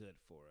good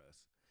for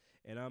us.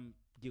 And I'm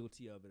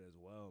guilty of it as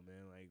well,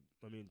 man. Like,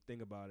 I mean,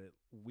 think about it.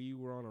 We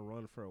were on a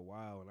run for a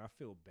while, and I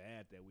feel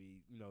bad that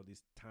we,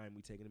 this time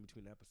we taken in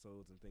between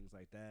episodes and things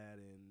like that,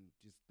 and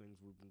just things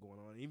we've been going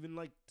on. Even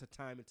like the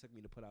time it took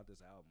me to put out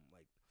this album.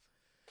 Like,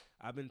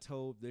 I've been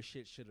told this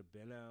shit should have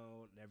been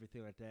out and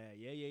everything like that.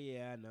 Yeah.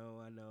 I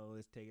know.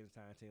 It's taking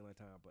time.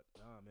 But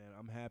nah, man,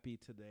 I'm happy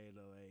today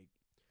to like.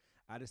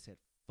 I just said,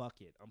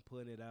 fuck it. I'm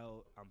putting it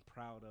out. I'm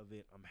proud of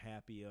it. I'm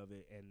happy of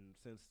it. And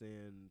since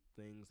then,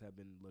 things have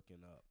been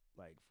looking up,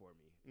 like, for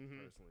me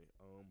personally.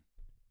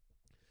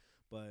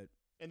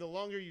 And the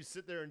longer you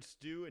sit there and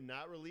stew and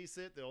not release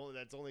it,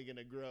 that's only going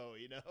to grow,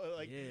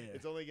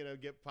 It's only going to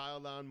get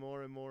piled on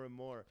more and more and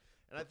more.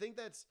 And I think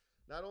that's,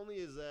 not only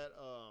is that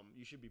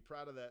you should be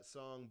proud of that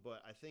song,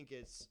 but I think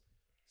it's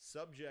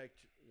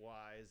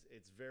subject-wise,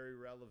 it's very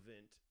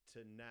relevant to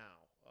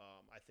now.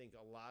 I think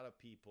a lot of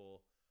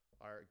people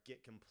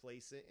get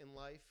complacent in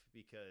life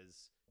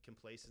because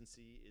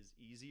complacency is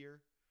easier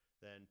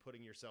than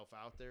putting yourself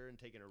out there and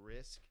taking a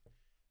risk.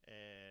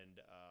 And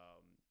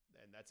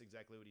that's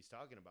exactly what he's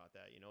talking about,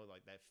 that,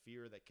 like that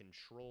fear that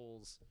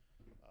controls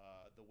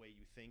the way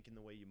you think and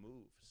the way you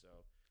move. So,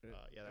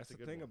 that's a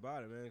good thing one.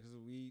 about it, man, because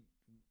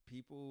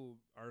people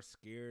are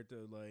scared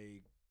to,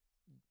 like,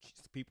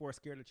 people are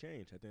scared to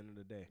change at the end of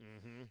the day.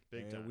 Mm-hmm.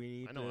 Big and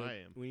time. I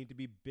am. We need to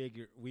be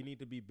bigger. We need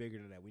to be bigger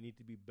than that. We need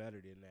to be better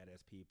than that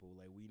as people.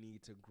 Like, we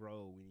need to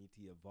grow. We need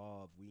to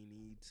evolve. We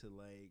need to,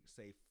 like,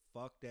 say,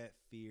 fuck that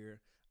fear.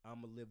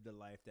 I'm going to live the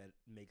life that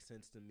makes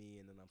sense to me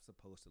and then I'm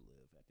supposed to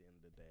live at the end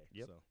of the day.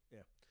 Yep. So,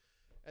 yeah.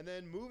 And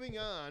then moving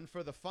on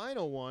for the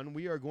final one,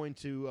 we are going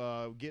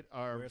to get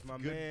our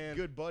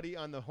good buddy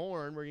on the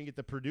horn. We're going to get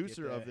the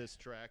producer of this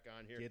track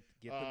on here. Get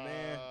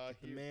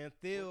the man,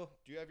 Phil.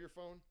 Do you have your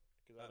phone?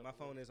 My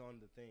phone is on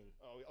the thing.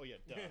 Oh yeah,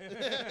 duh.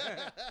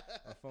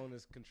 My phone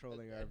is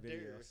controlling our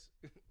videos.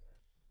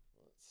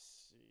 Let's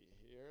see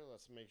here.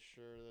 Let's make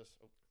sure this.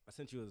 Oh. I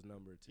sent you his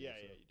number too. Yeah,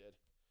 you did.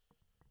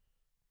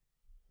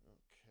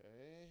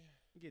 Okay.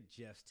 Get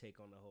Jeff's take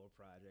on the whole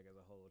project as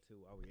a whole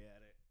too while we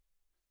at it.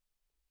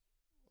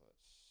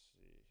 Let's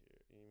see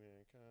here.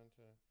 Email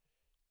contact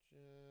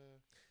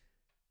Jeff.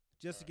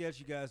 Just to get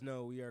you guys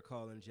know, we are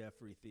calling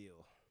Jeffrey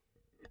Thiel.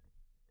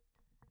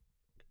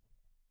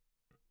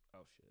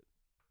 Oh shit.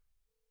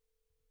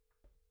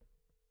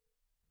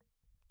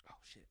 Oh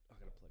shit. I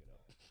gotta plug it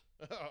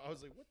up. I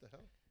was like, what the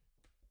hell?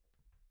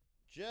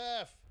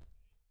 Jeff!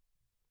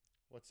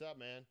 What's up,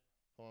 man?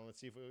 Hold on,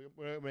 let's see if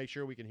we'll make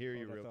sure we can hear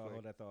you real quick.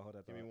 Hold that thought.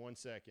 Give me 1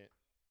 second.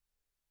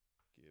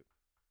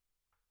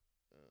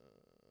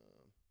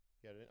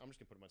 Got it. I'm just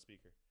gonna put him on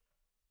speaker.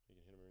 You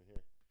can hit him in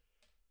here.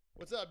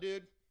 What's up,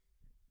 dude?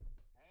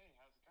 Hey,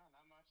 how's it going?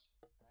 Not much.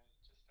 I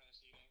just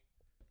finished eating.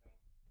 So.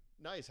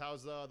 Nice.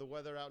 How's the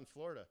weather out in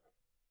Florida?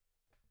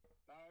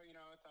 Oh,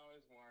 it's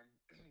always warm.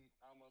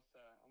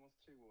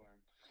 almost too warm.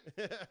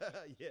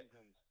 Yeah.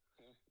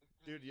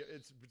 Dude,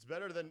 it's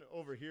better than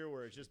over here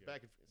where it's just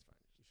back and forth. It's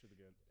fine. You should be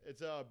good.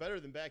 It's better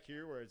than back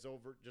here where it's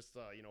over just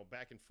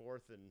back and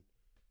forth, and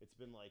it's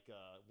been like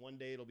one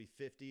day it'll be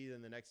 50,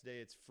 then the next day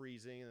it's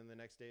freezing, and then the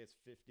next day it's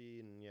 50,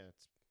 and yeah,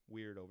 it's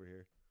weird over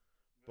here.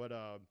 But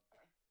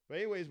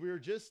anyways, we were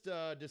just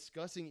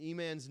discussing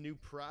E-Man's new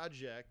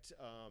project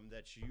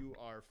that you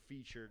are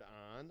featured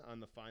on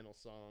the final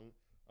song,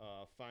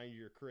 Find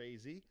Your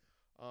Crazy.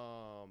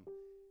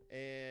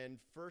 And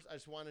first, I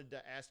just wanted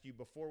to ask you,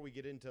 before we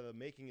get into the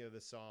making of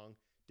the song,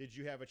 did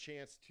you have a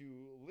chance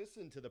to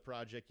listen to the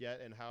project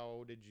yet, and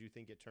how did you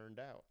think it turned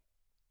out?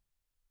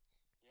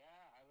 Yeah,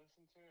 I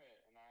listened to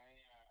it, and I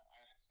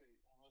actually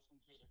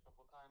listened to it a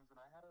couple times, and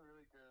I had a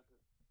really good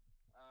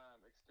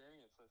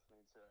experience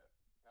listening to it.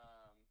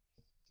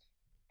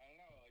 I don't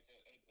know, like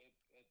it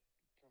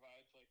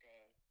provides like a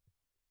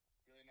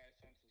really nice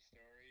sense of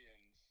story,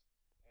 and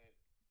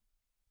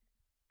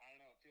I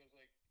don't know, it feels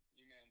like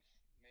E-Man's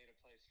made a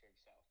place for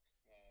himself.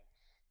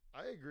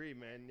 I agree,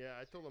 man. Yeah,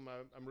 I told him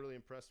I'm really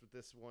impressed with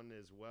this one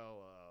as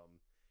well.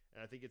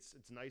 And I think it's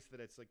nice that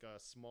it's like a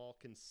small,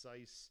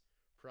 concise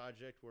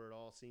project where it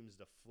all seems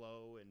to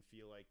flow and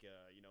feel like it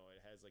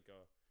has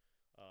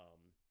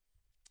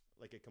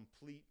like a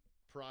complete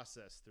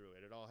process through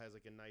it. It all has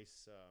like a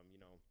nice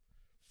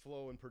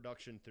flow and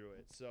production through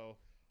it. So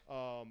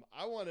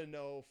I want to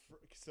know.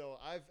 So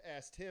I've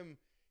asked him.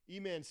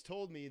 E-Man's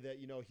told me that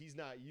he's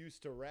not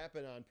used to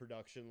rapping on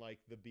production like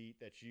the beat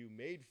that you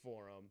made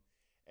for him,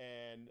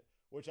 and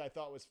which I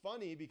thought was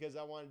funny because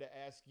I wanted to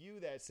ask you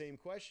that same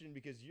question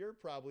because you're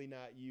probably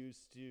not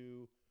used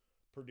to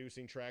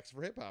producing tracks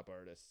for hip hop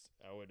artists,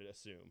 I would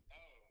assume.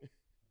 Oh,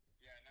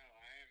 yeah, no,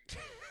 I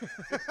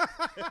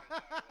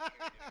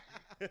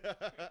am.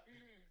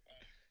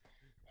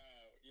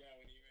 Yeah,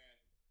 when E-Man,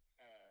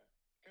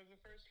 because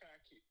the first track,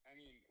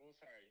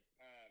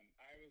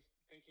 I was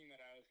thinking that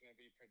I was going to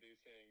be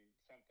producing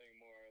something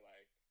more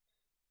like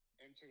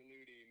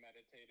interlude-y,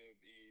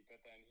 meditative-y,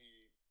 but then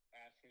he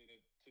asked me to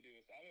do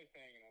this other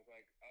thing, and I was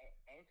like, oh,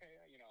 okay,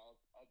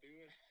 I'll do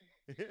it.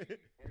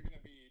 We're going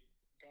to be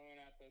going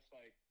at this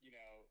like,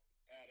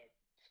 at a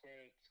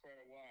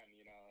square one,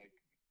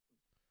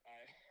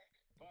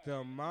 the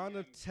amount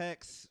of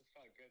text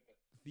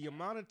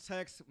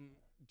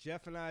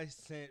Jeff and I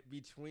sent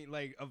between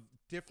of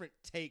different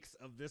takes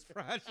of this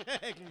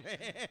project,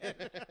 man.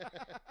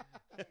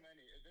 So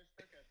many. This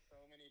took us so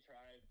many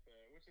tries,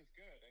 which is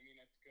good. I mean,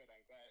 it's good.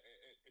 I'm glad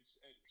it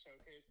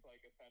showcased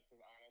like a sense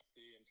of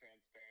honesty and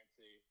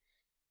transparency,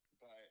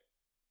 but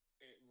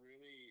it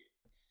really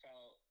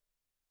felt.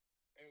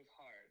 It was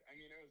hard. I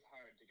mean, it was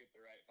hard to get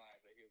the right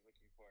vibe that he was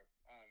looking for.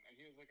 And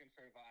he was looking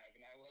for a vibe,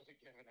 and I wasn't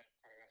giving it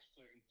for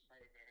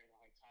a very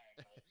long time.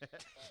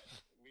 But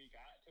we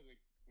got to the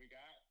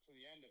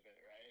end of it,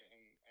 right?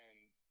 And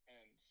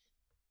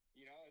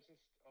it's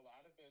just a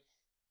lot of this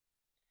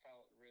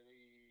felt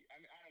really. I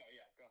mean, I don't know.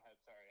 Yeah, go ahead.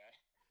 Sorry.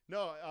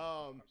 No.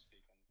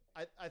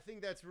 I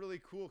think that's really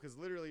cool because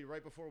literally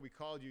right before we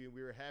called you,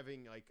 we were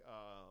having a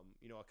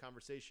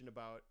conversation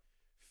about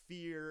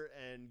fear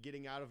and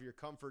getting out of your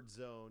comfort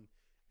zone.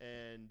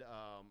 And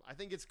I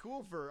think it's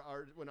cool for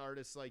when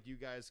artists like you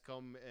guys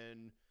come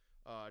and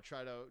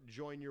try to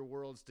join your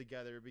worlds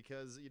together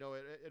because, it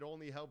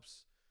only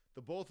helps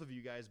the both of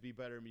you guys be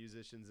better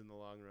musicians in the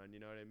long run. You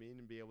know what I mean?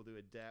 And be able to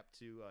adapt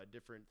to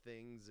different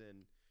things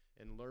and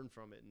learn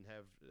from it and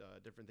have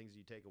different things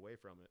you take away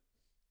from it.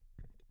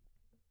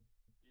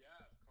 Yeah,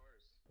 of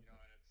course. And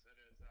it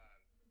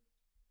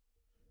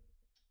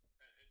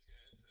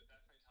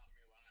definitely taught me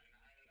a lot. And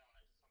I don't know,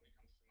 something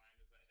comes to mind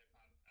is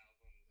that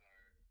hip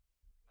hop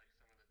albums are like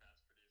some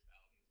of the best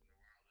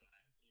produced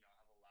albums in the world, and I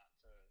have a lot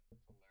to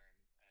learn.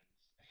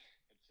 And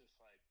it's just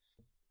like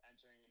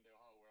entering into a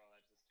whole world. I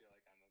just feel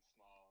like I'm a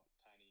small,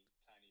 tiny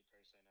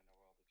person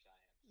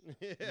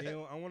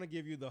Neil, I want to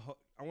give you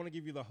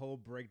the whole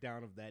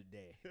breakdown of that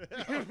day.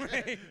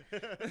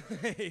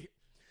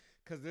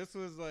 Cause this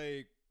was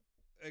like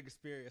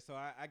experience. So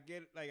I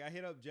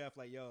hit up Jeff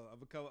like, yo,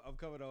 I'm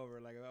coming over.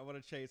 Like I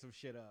want to change some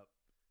shit up.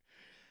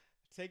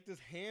 Take this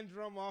hand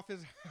drum off the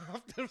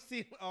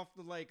he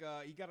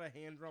got a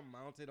hand drum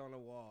mounted on the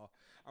wall.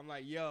 I'm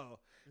like, yo,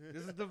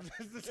 this is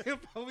the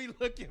tempo we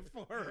looking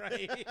for right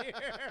here.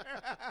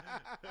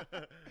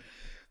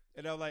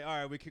 And I'm like,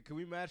 all right, can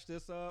we match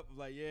this up? I'm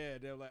like, yeah.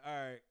 They're like, all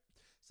right.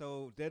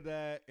 So did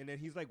that, and then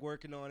he's like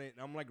working on it,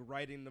 and I'm like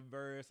writing the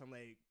verse. I'm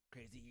like,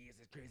 crazy is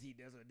it crazy,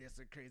 this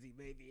a crazy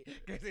baby.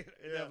 Crazy.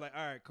 And I'm like,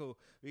 all right, cool.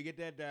 We get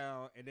that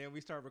down, and then we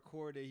start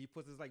recording. He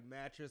puts his like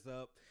mattress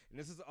up, and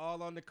this is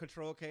all on the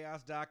Control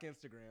Chaos Doc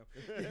Instagram.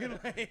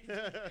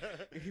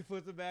 He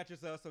puts the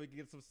mattress up so he can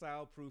get some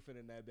soundproofing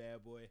in that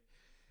bad boy.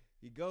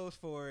 He goes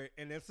for it,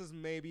 and this is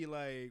maybe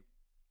like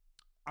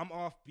I'm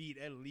off beat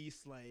at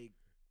least like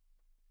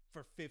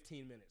for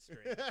 15 minutes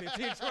straight.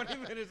 15, 20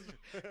 minutes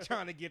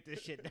trying to get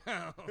this shit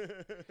down.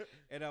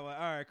 And I'm like,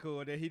 all right, cool.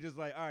 And then he just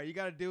like, all right, you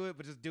got to do it,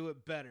 but just do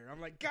it better. I'm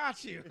like,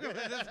 got you.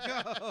 Let's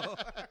go.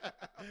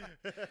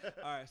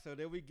 All right, so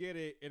then we get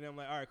it. And I'm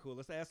like, all right, cool.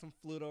 Let's add some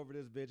flute over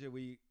this bitch and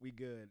we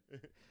good.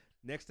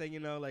 Next thing you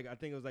know, like I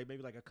think it was like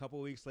maybe like a couple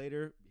weeks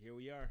later, here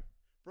we are.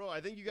 Bro,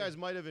 I think you guys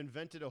might have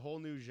invented a whole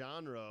new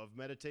genre of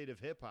meditative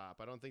hip-hop.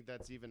 I don't think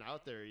that's even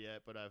out there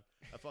yet, but I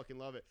fucking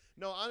love it.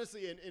 No,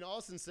 honestly, in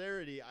all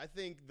sincerity, I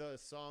think the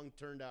song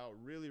turned out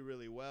really,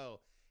 really well,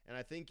 and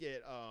I think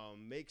it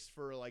makes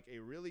for like a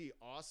really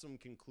awesome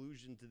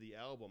conclusion to the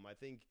album. I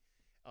think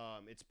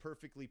it's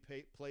perfectly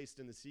placed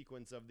in the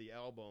sequence of the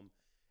album,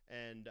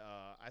 and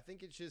I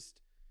think it's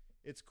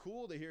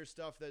cool to hear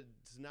stuff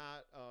that's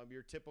not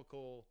your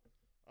typical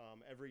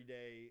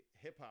everyday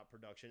hip-hop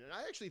production, and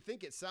I actually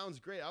think it sounds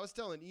great. I was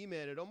telling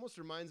E-Man, it almost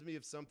reminds me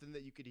of something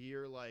that you could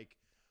hear like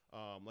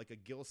a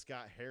Gil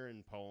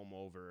Scott-Heron poem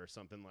over or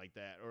something like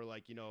that, or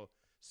like, you know,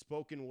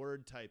 spoken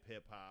word type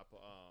hip-hop.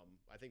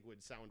 I think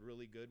would sound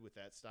really good with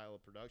that style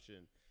of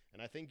production,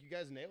 and I think you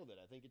guys nailed it.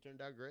 I think it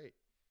turned out great.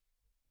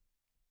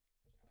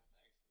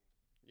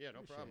 Yeah,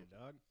 no problem,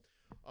 dog.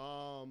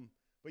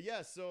 But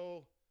yeah,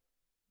 so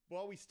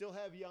well, we still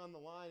have you on the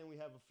line, and we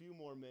have a few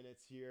more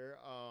minutes here.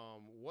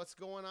 What's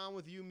going on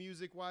with you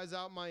music-wise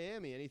out in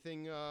Miami?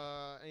 Anything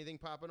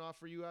popping off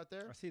for you out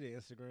there? I see the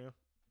Instagram.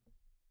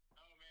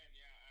 Oh man,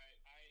 yeah,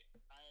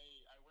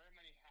 I wear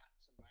many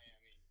hats in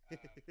Miami.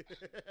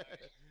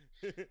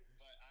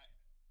 But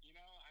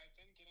I've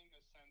been getting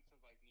this sense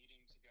of like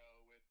needing to go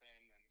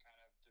within and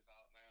kind of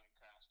develop my own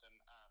craft, and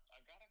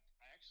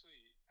I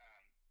actually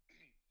have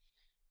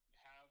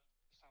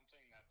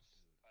something that's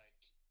like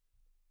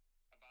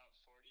about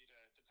 40 to,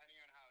 depending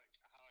on how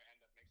I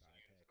end up mixing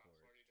it, it's about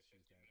 40 to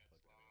 50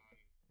 minutes long.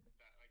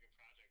 That like a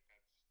project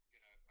that's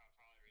gonna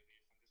probably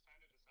release.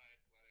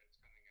 I'm just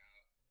trying to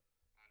decide whether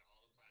it's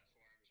coming out on all the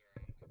platforms or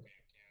on like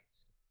Bandcamp.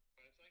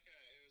 But it's like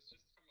it was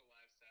just from a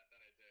live set that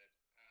I did,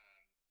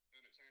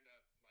 and it turned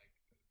out like it's like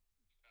a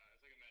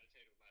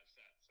meditative live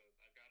set. So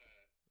I've got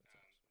awesome.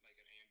 Like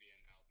an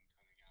ambient album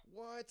coming out.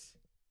 What?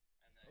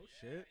 And then,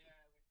 shit! Yeah,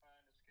 it'll be fun.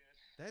 It's good.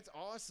 That's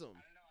awesome. I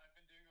don't know. I've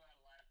been doing a lot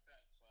of live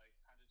sets, like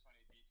 120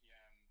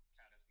 BPM,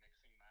 kind of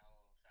mixing my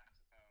whole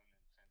saxophone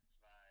and synth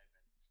vibe,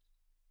 and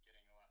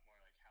getting a lot more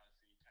like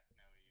housey,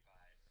 techno-y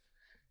vibes.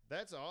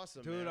 That's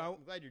awesome, dude. Man.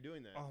 I'm glad you're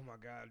doing that. Oh my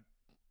god,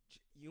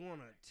 you want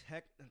a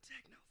techno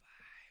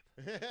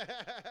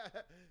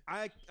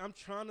vibe? I'm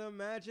trying to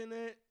imagine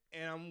it,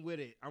 and I'm with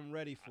it. I'm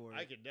ready for it.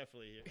 I could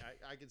definitely,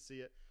 I can see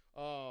it.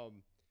 I'll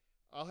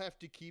have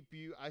to keep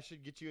you. I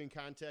should get you in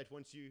contact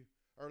once you.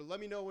 Or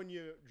let me know when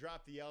you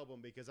drop the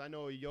album, because I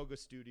know a yoga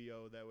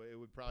studio that it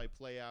would probably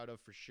play out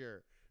of for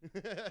sure.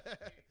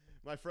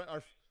 My friend,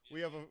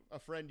 we have a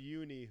friend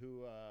Uni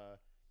who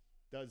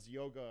does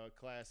yoga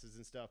classes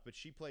and stuff, but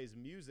she plays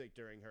music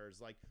during hers,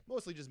 like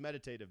mostly just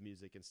meditative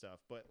music and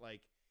stuff. But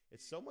like,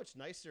 it's so much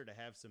nicer to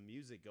have some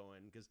music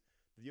going, because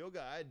the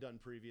yoga I had done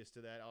previous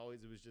to that,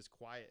 it was just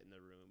quiet in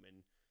the room,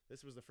 and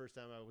this was the first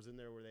time I was in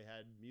there where they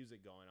had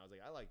music going. I was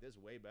like, I like this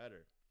way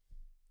better.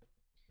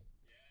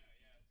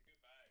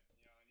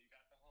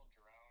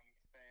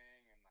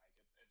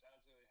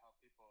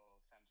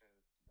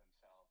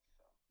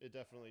 It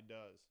definitely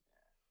does.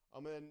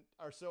 Yeah.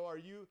 Are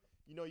you,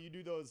 you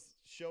do those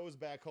shows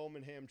back home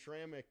in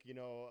Hamtramck,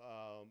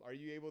 are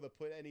you able to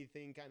put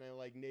anything kind of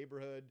like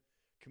neighborhood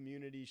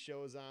community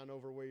shows on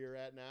over where you're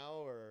at now,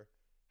 or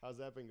how's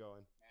that been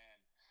going? Man.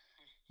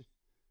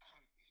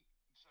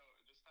 So the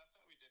stuff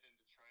that we did in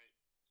Detroit,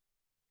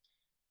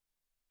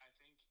 I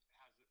think is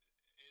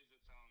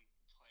its own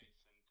place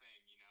and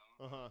thing,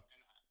 Uh-huh.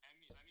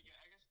 And I guess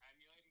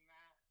emulating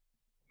that,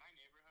 my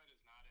neighborhood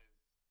is not as,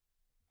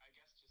 I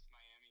guess just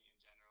Miami in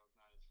general is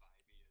not as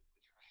vibey as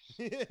Detroit.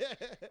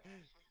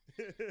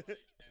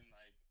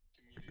 Like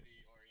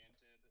community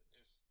oriented,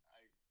 if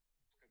I could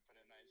put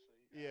it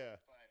nicely.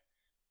 Yeah. But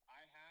I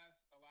have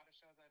a lot of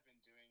shows I've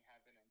been doing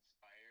have been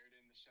inspired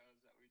in the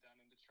shows that we've done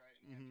in Detroit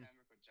and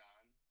Hamtramck with John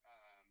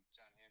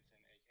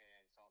Hansen,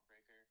 aka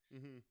Saltbreaker,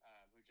 who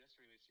just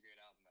released a great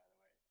album, by the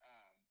way.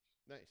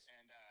 Nice.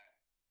 And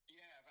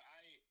yeah, but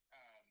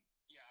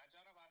I've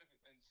done a lot of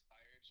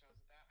inspired shows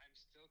with that. I'm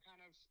still kind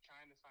of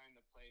trying to find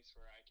the place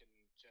where I can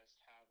just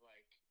have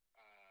like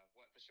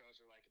what the shows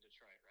are like in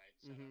Detroit, right?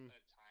 Set up a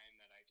time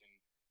that I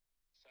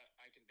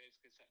can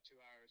basically set 2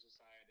 hours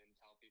aside and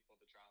tell people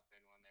to drop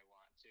in when they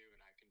want to, and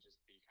I can just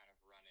be kind of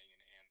running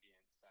an ambient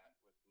set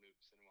with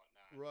loops and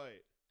whatnot. Right.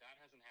 That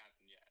hasn't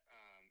happened yet.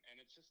 And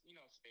it's just,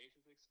 space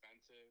is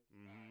expensive.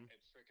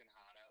 It's freaking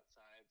hot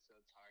outside, so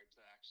it's hard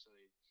to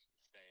actually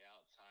stay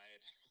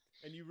outside.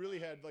 And you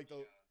really had like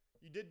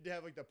you did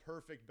have like the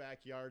perfect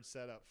backyard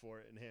setup for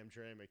it in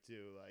Hamtramck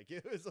too. Like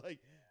it was like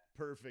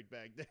perfect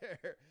back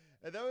there.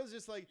 And that was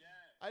just like,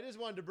 I just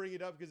wanted to bring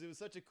it up because it was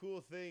such a cool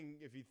thing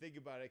if you think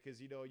about it. Because,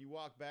 you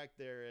walk back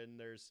there and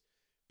there's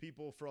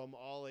people from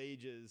all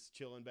ages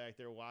chilling back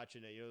there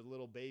watching it.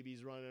 Little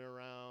babies running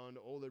around,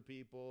 older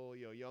people,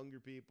 younger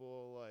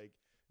people. Like,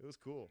 it was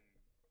cool.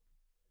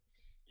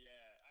 Yeah,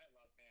 I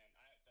love, man.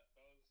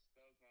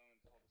 Those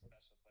moments hold a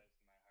special place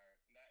in my heart.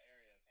 And that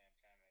area of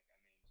Hamtramck,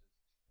 I mean,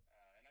 just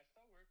and I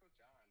still work with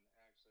John,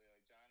 actually.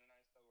 Like, John and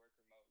I still work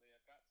remotely.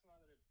 I've got some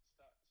other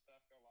stuff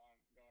going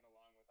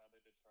along with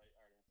other Detroit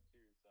artists,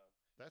 too. So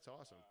that's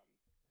awesome.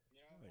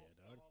 Dog.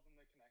 All them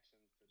the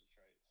connections to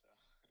Detroit. So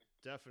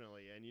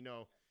definitely. And,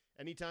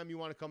 anytime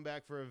you want to come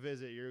back for a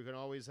visit, you can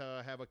always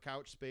have a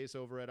couch space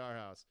over at our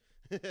house.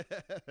 Oh, thanks,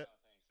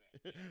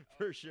 man. Yeah,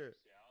 for sure.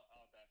 Yeah,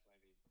 I'll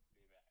definitely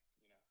be back,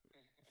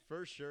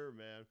 For sure,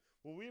 man.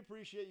 Well, we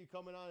appreciate you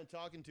coming on and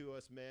talking to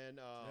us, man.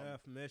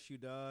 Jeff, miss you,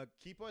 dog.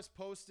 Keep us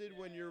posted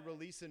when you're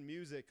releasing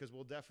music, because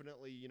we'll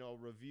definitely,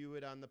 review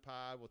it on the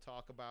pod. We'll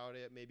talk about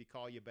it. Maybe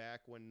call you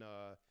back when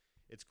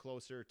it's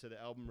closer to the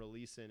album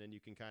releasing, and you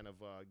can kind of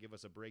give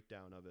us a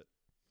breakdown of it.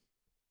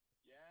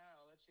 Yeah,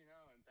 I'll let you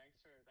know. And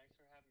thanks for having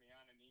me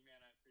on. And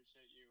E-Man, I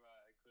appreciate you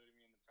including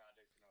me in the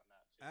project and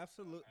whatnot too.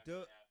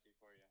 Absolutely. I'm happy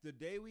for you. The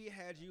day we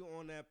had you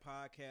on that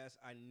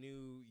podcast, I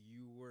knew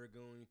you were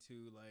going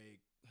to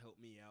help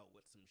me out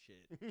with some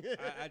shit.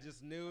 I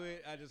just knew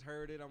it. I just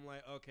heard it. I'm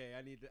like, okay,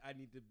 I need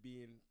to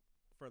be in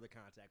further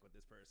contact with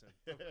this person.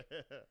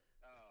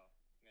 Oh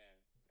man,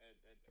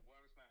 it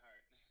warms my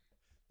heart.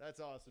 That's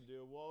awesome,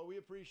 dude. Well, we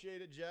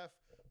appreciate it, Jeff.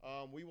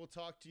 We will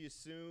talk to you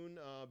soon.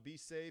 Be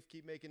safe.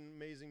 Keep making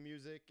amazing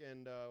music,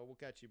 and we'll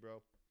catch you,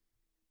 bro.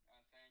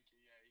 Thank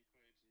you. Yeah,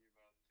 equally to you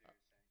both too. So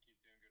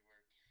keep doing good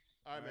work.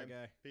 All right, man.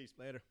 Guy. Peace.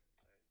 Later.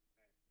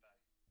 Bye.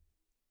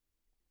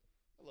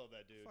 I love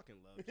that dude.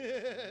 Fucking love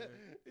Jeff.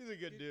 He's a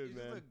good dude,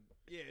 man.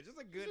 Just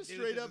a good dude.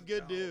 Straight up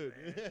good dude.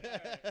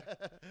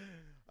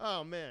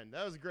 Oh, man.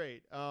 That was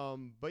great.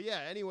 But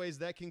yeah, anyways,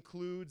 that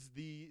concludes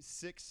the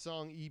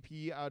 6-song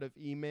EP out of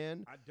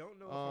E-Man. I don't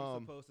know if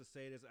I'm supposed to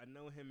say this. I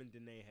know him and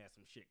Danae had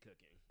some shit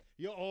cooking.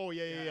 Yeah.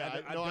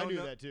 I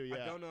knew that too.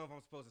 Yeah. I don't know if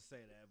I'm supposed to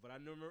say that, but I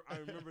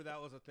remember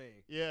that was a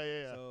thing.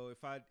 Yeah. So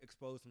if I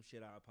expose some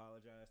shit, I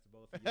apologize to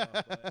both of y'all.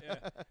 But,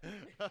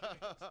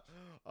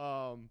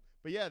 yeah.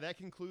 But yeah, that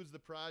concludes the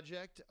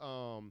project.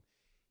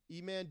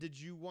 E-Man, did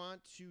you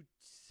want to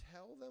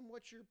tell them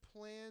what your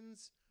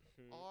plans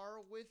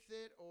are with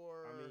it,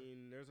 or? I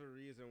mean, there's a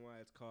reason why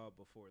it's called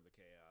Before the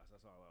Chaos.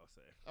 That's all I'll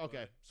say.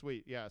 Okay,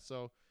 sweet. Yeah,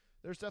 so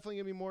there's definitely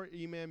going to be more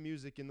E-Man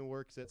music in the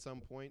works at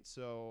some point.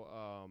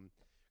 So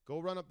go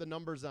run up the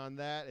numbers on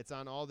that. It's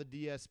on all the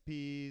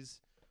DSPs.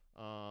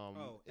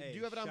 Do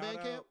you have it on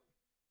Bandcamp?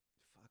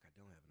 Fuck, I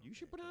don't have it on You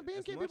should Bandcamp. put it on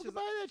Bandcamp. People can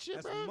buy that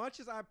shit, bro. As much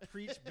as I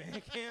preach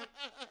Bandcamp,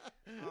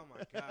 oh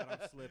my God,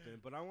 I'm slipping.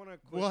 But I want to.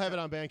 We'll have it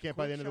on Bandcamp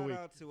by the end of the week.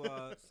 Shout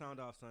out to Sound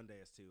Off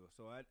Sundays too.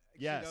 So that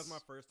was my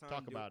first time.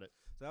 Talk about it.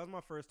 So that was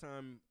my first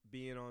time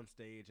being on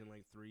stage in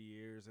like 3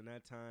 years. And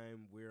that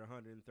time we're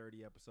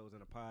 130 episodes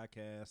in a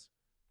podcast.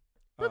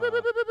 Wait,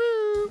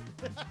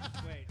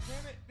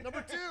 damn it.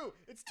 Number 2.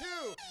 It's 2.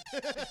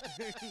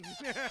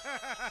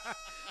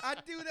 I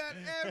do that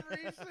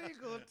every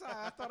single time.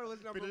 I thought it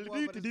was number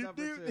 1, but it's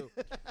number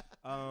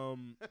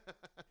 2.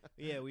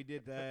 Yeah, we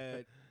did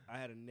that. I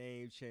had a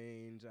name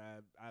change.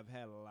 I've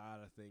had a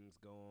lot of things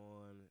go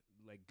on,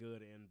 like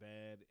good and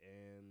bad.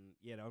 And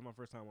yeah, that was my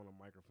first time on a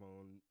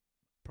microphone,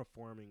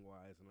 performing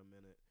wise, in a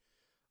minute.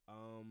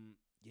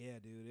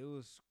 Yeah, dude, it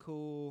was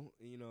cool.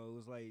 It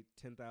was like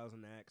 10,000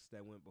 acts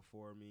that went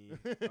before me.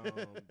 But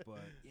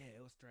yeah,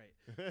 it was straight.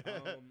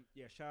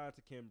 Yeah, shout out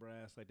to Kim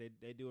Brass. Like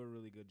they do a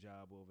really good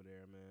job over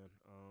there, man.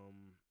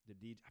 The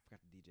DJ, I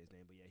forgot the DJ's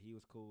name, but yeah, he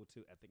was cool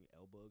too. I think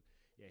Elbug.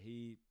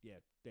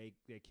 Yeah, they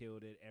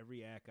killed it.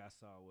 Every act I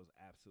saw was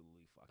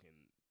absolutely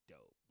fucking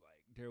dope.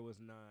 Like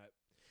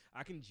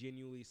I can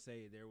genuinely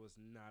say there was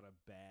not a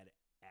bad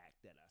act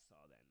that I saw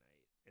that night.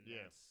 And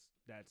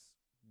that's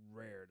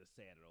rare to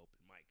say at an open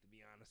mic, to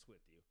be honest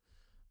with you.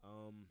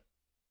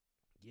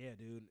 Yeah,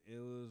 dude, it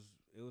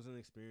was an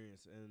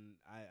experience, and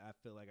I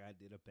feel like I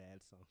did a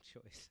bad song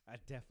choice. I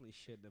definitely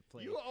shouldn't have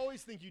played. You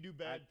always think you do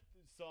bad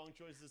song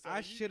choices.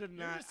 I should have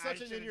not. You're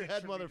such an in your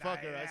head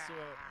motherfucker. I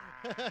swear.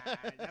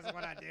 That's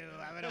what I do.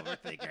 I'm an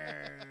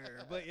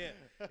overthinker. But yeah,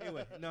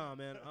 anyway, no,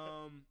 man.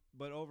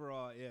 But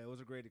overall, yeah, it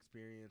was a great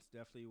experience.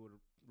 Definitely would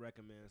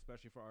recommend,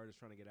 especially for artists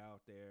trying to get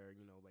out there.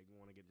 You know, like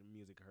want to get the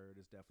music heard.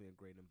 It's definitely a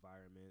great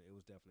environment. It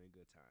was definitely a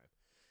good time.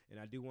 And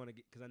I do want to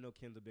get, because I know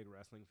Ken's a big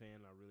wrestling fan,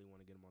 and I really want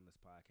to get him on this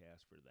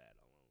podcast for that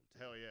alone, too.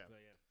 Hell yeah. So,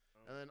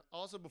 yeah. And then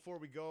also before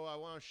we go, I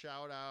want to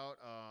shout out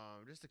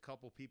just a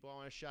couple people. I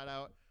want to shout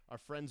out our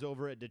friends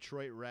over at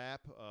Detroit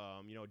Rap.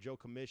 Joe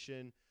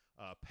Commission,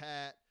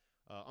 Pat,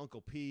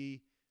 Uncle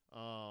P.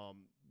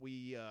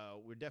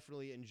 We're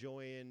definitely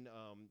enjoying.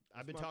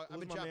 I've been talking.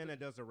 Who's my man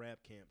that does a rap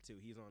camp too?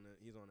 He's on it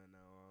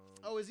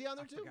now. Oh, is he on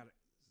there too?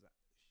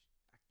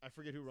 I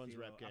forget who runs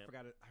Rap Camp. I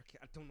forgot it.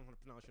 I don't know how to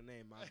pronounce your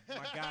name. My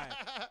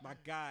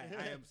guy.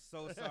 I am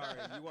so sorry.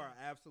 You are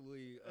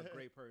absolutely a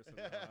great person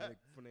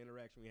from the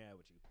interaction we had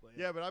with you. But,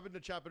 yeah, but I've been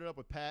chopping it up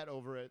with Pat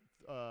over at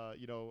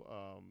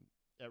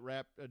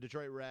at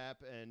Detroit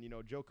Rap, and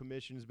Joe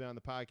Commission's been on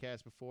the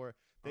podcast before.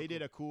 They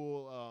did a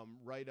cool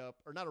write up,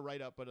 or not a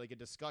write up, but like a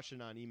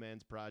discussion on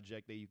E-Man's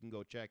project that you can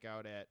go check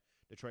out at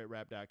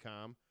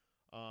DetroitRap.com.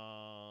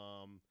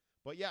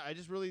 But yeah, I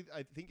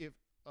think if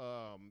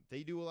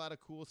they do a lot of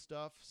cool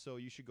stuff, so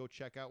you should go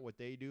check out what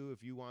they do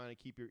if you want to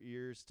keep your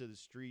ears to the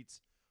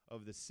streets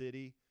of the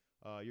city.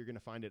 You're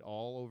gonna find it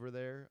all over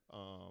there.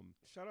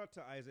 Shout out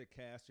to Isaac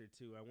Castor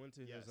too. I went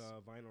to his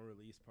vinyl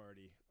release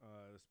party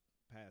this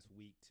past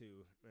week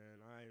too,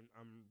 and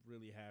I'm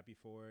really happy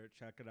for it.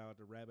 Check it out,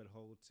 The Rabbit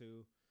Hole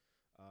too.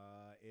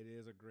 It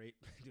is a great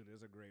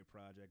it's a great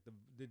project.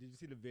 Did you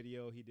see the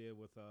video he did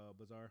with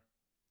Bizarre?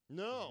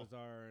 No.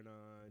 Bizarre and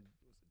was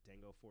it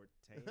Dango 14?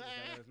 Is that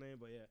his name?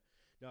 But yeah,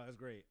 no, it's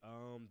great.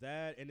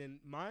 That, and then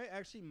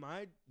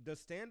the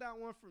standout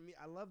one for me,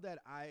 I love that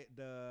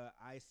the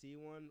IC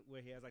one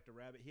where he has like the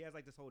rabbit. He has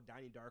like this whole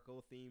Donnie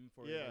Darko theme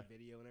for the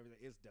video and everything.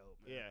 It's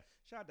dope, man. Yeah.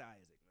 Shout out to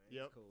Isaac, man.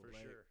 Yep, it's cool. For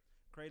sure.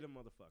 Creative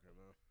motherfucker,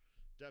 man.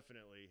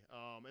 Definitely.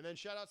 And then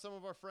shout out some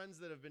of our friends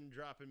that have been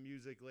dropping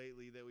music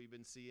lately that we've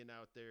been seeing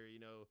out there.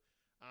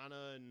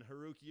 Anna and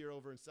Haruki are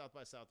over in South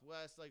by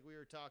Southwest, like we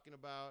were talking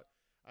about.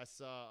 I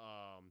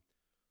saw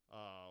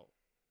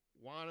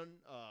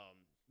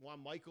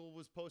Juan Michael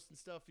was posting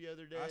stuff the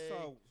other day. I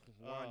saw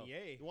Juan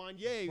Ye. Juan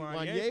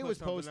Ye was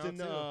posting.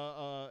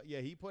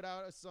 He put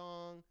out a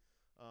song.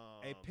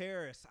 Hey,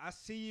 Paris, I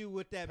see you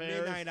with that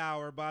midnight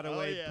hour, by the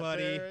way,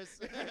 buddy.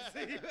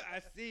 I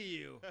see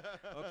you.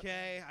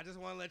 Okay? I just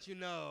want to let you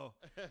know.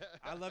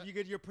 I love you.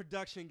 Get your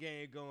production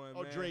game going,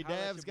 man. Dre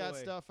Dav's got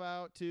stuff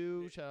out,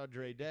 too. Shout out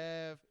Dre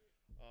Dav.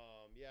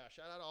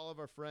 Shout out all of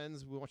our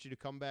friends. We want you to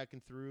come back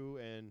and through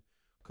and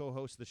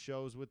co-host the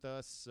shows with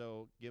us.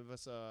 So give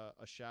us a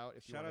shout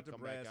if you want to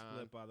come back on. Shout out to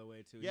Brad Split, by the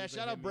way, too. Yeah,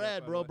 shout out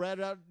Brad, bro.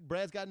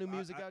 Brad's got new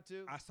music out,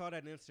 too. I saw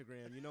that on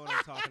Instagram. You know what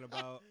I'm talking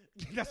about.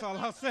 That's all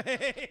I'll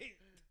say.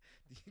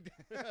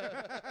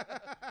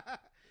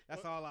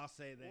 That's all I'll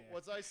say there.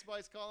 What's Ice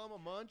Spice call him? A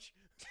munch?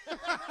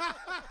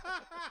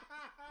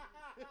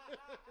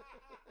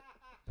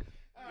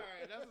 All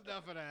right, that's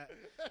enough of that.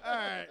 All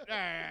right.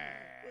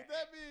 With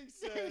that being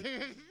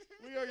said,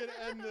 we are going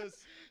to end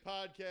this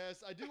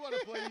podcast. I do want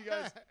to play you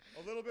guys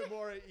a little bit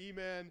more at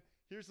E-Man.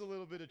 Here's a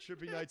little bit of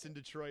Trippy Nights in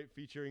Detroit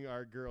featuring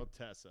our girl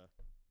Tessa.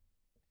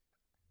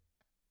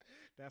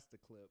 That's the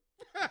clip.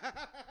 I'll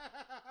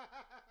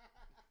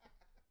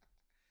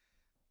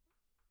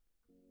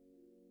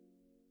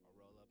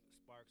roll up and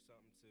spark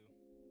something too.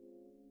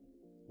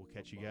 We'll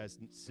catch you guys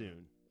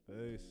soon.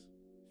 Peace.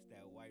 It's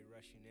that white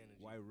Russian energy.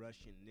 White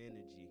Russian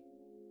energy.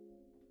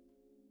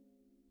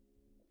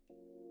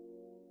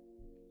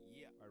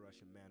 Yeah. White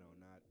Russian Mano,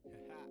 not the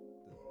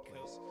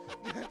place.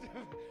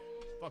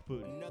 Fuck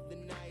Putin. Another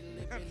night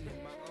living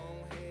in my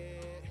own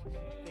head,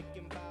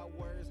 thinking about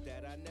words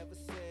that I never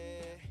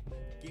said.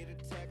 Get a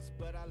text,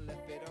 but I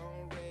left it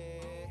on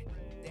red.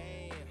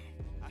 Damn,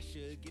 I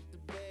should get to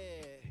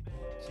bed.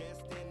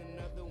 Just then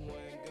another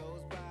one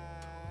goes by.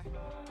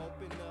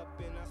 Open up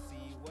and I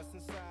see what's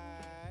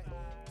inside.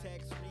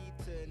 Text read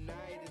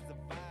tonight is a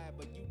vibe,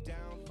 but you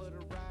down for the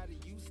ride or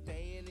you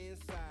staying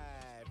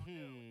inside?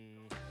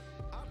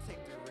 I'll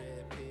take the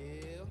red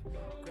pill,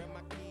 grab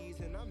my keys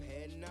and I'm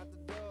heading out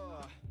the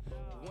door.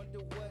 Wonder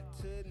what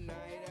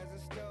tonight has in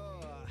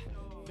store.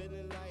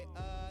 Feeling like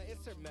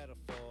it's her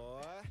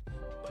metaphor,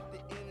 but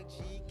the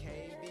energy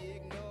can't be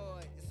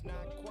ignored. It's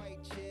not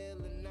quite chill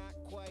and not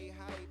quite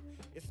hype.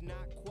 It's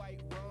not quite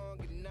wrong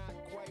and not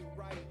quite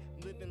right.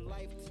 I'm living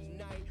life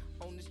tonight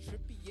on this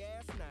trippy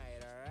ass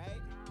night,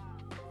 alright?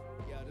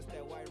 Yo, this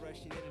that white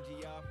Russian energy,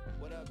 y'all.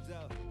 What up,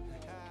 though?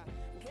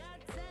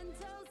 Got 10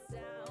 toes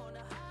down, a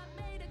heart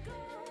made of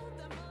gold,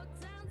 the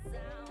Motown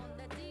sound,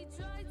 the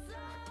Detroit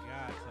sound.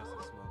 God, Tessa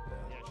smoked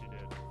that. Yeah, she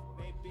did.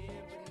 Maybe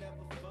but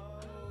never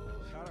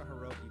fold. Shout out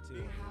Hiroki, too.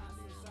 Been hot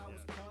since I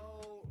was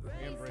cold.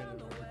 And Brandon.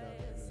 Love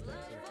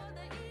for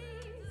the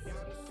east.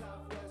 Down the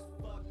southwest,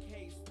 fuck,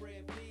 hate,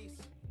 spread peace.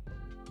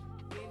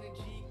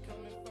 Energy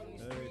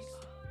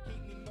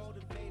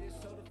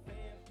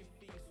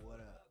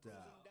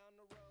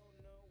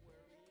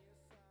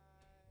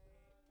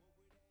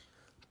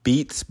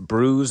Beats,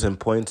 Brews, and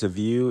Points of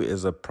View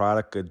is a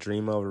product of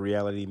Dream Over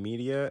Reality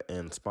Media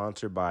and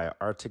sponsored by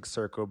Arctic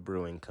Circle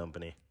Brewing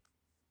Company.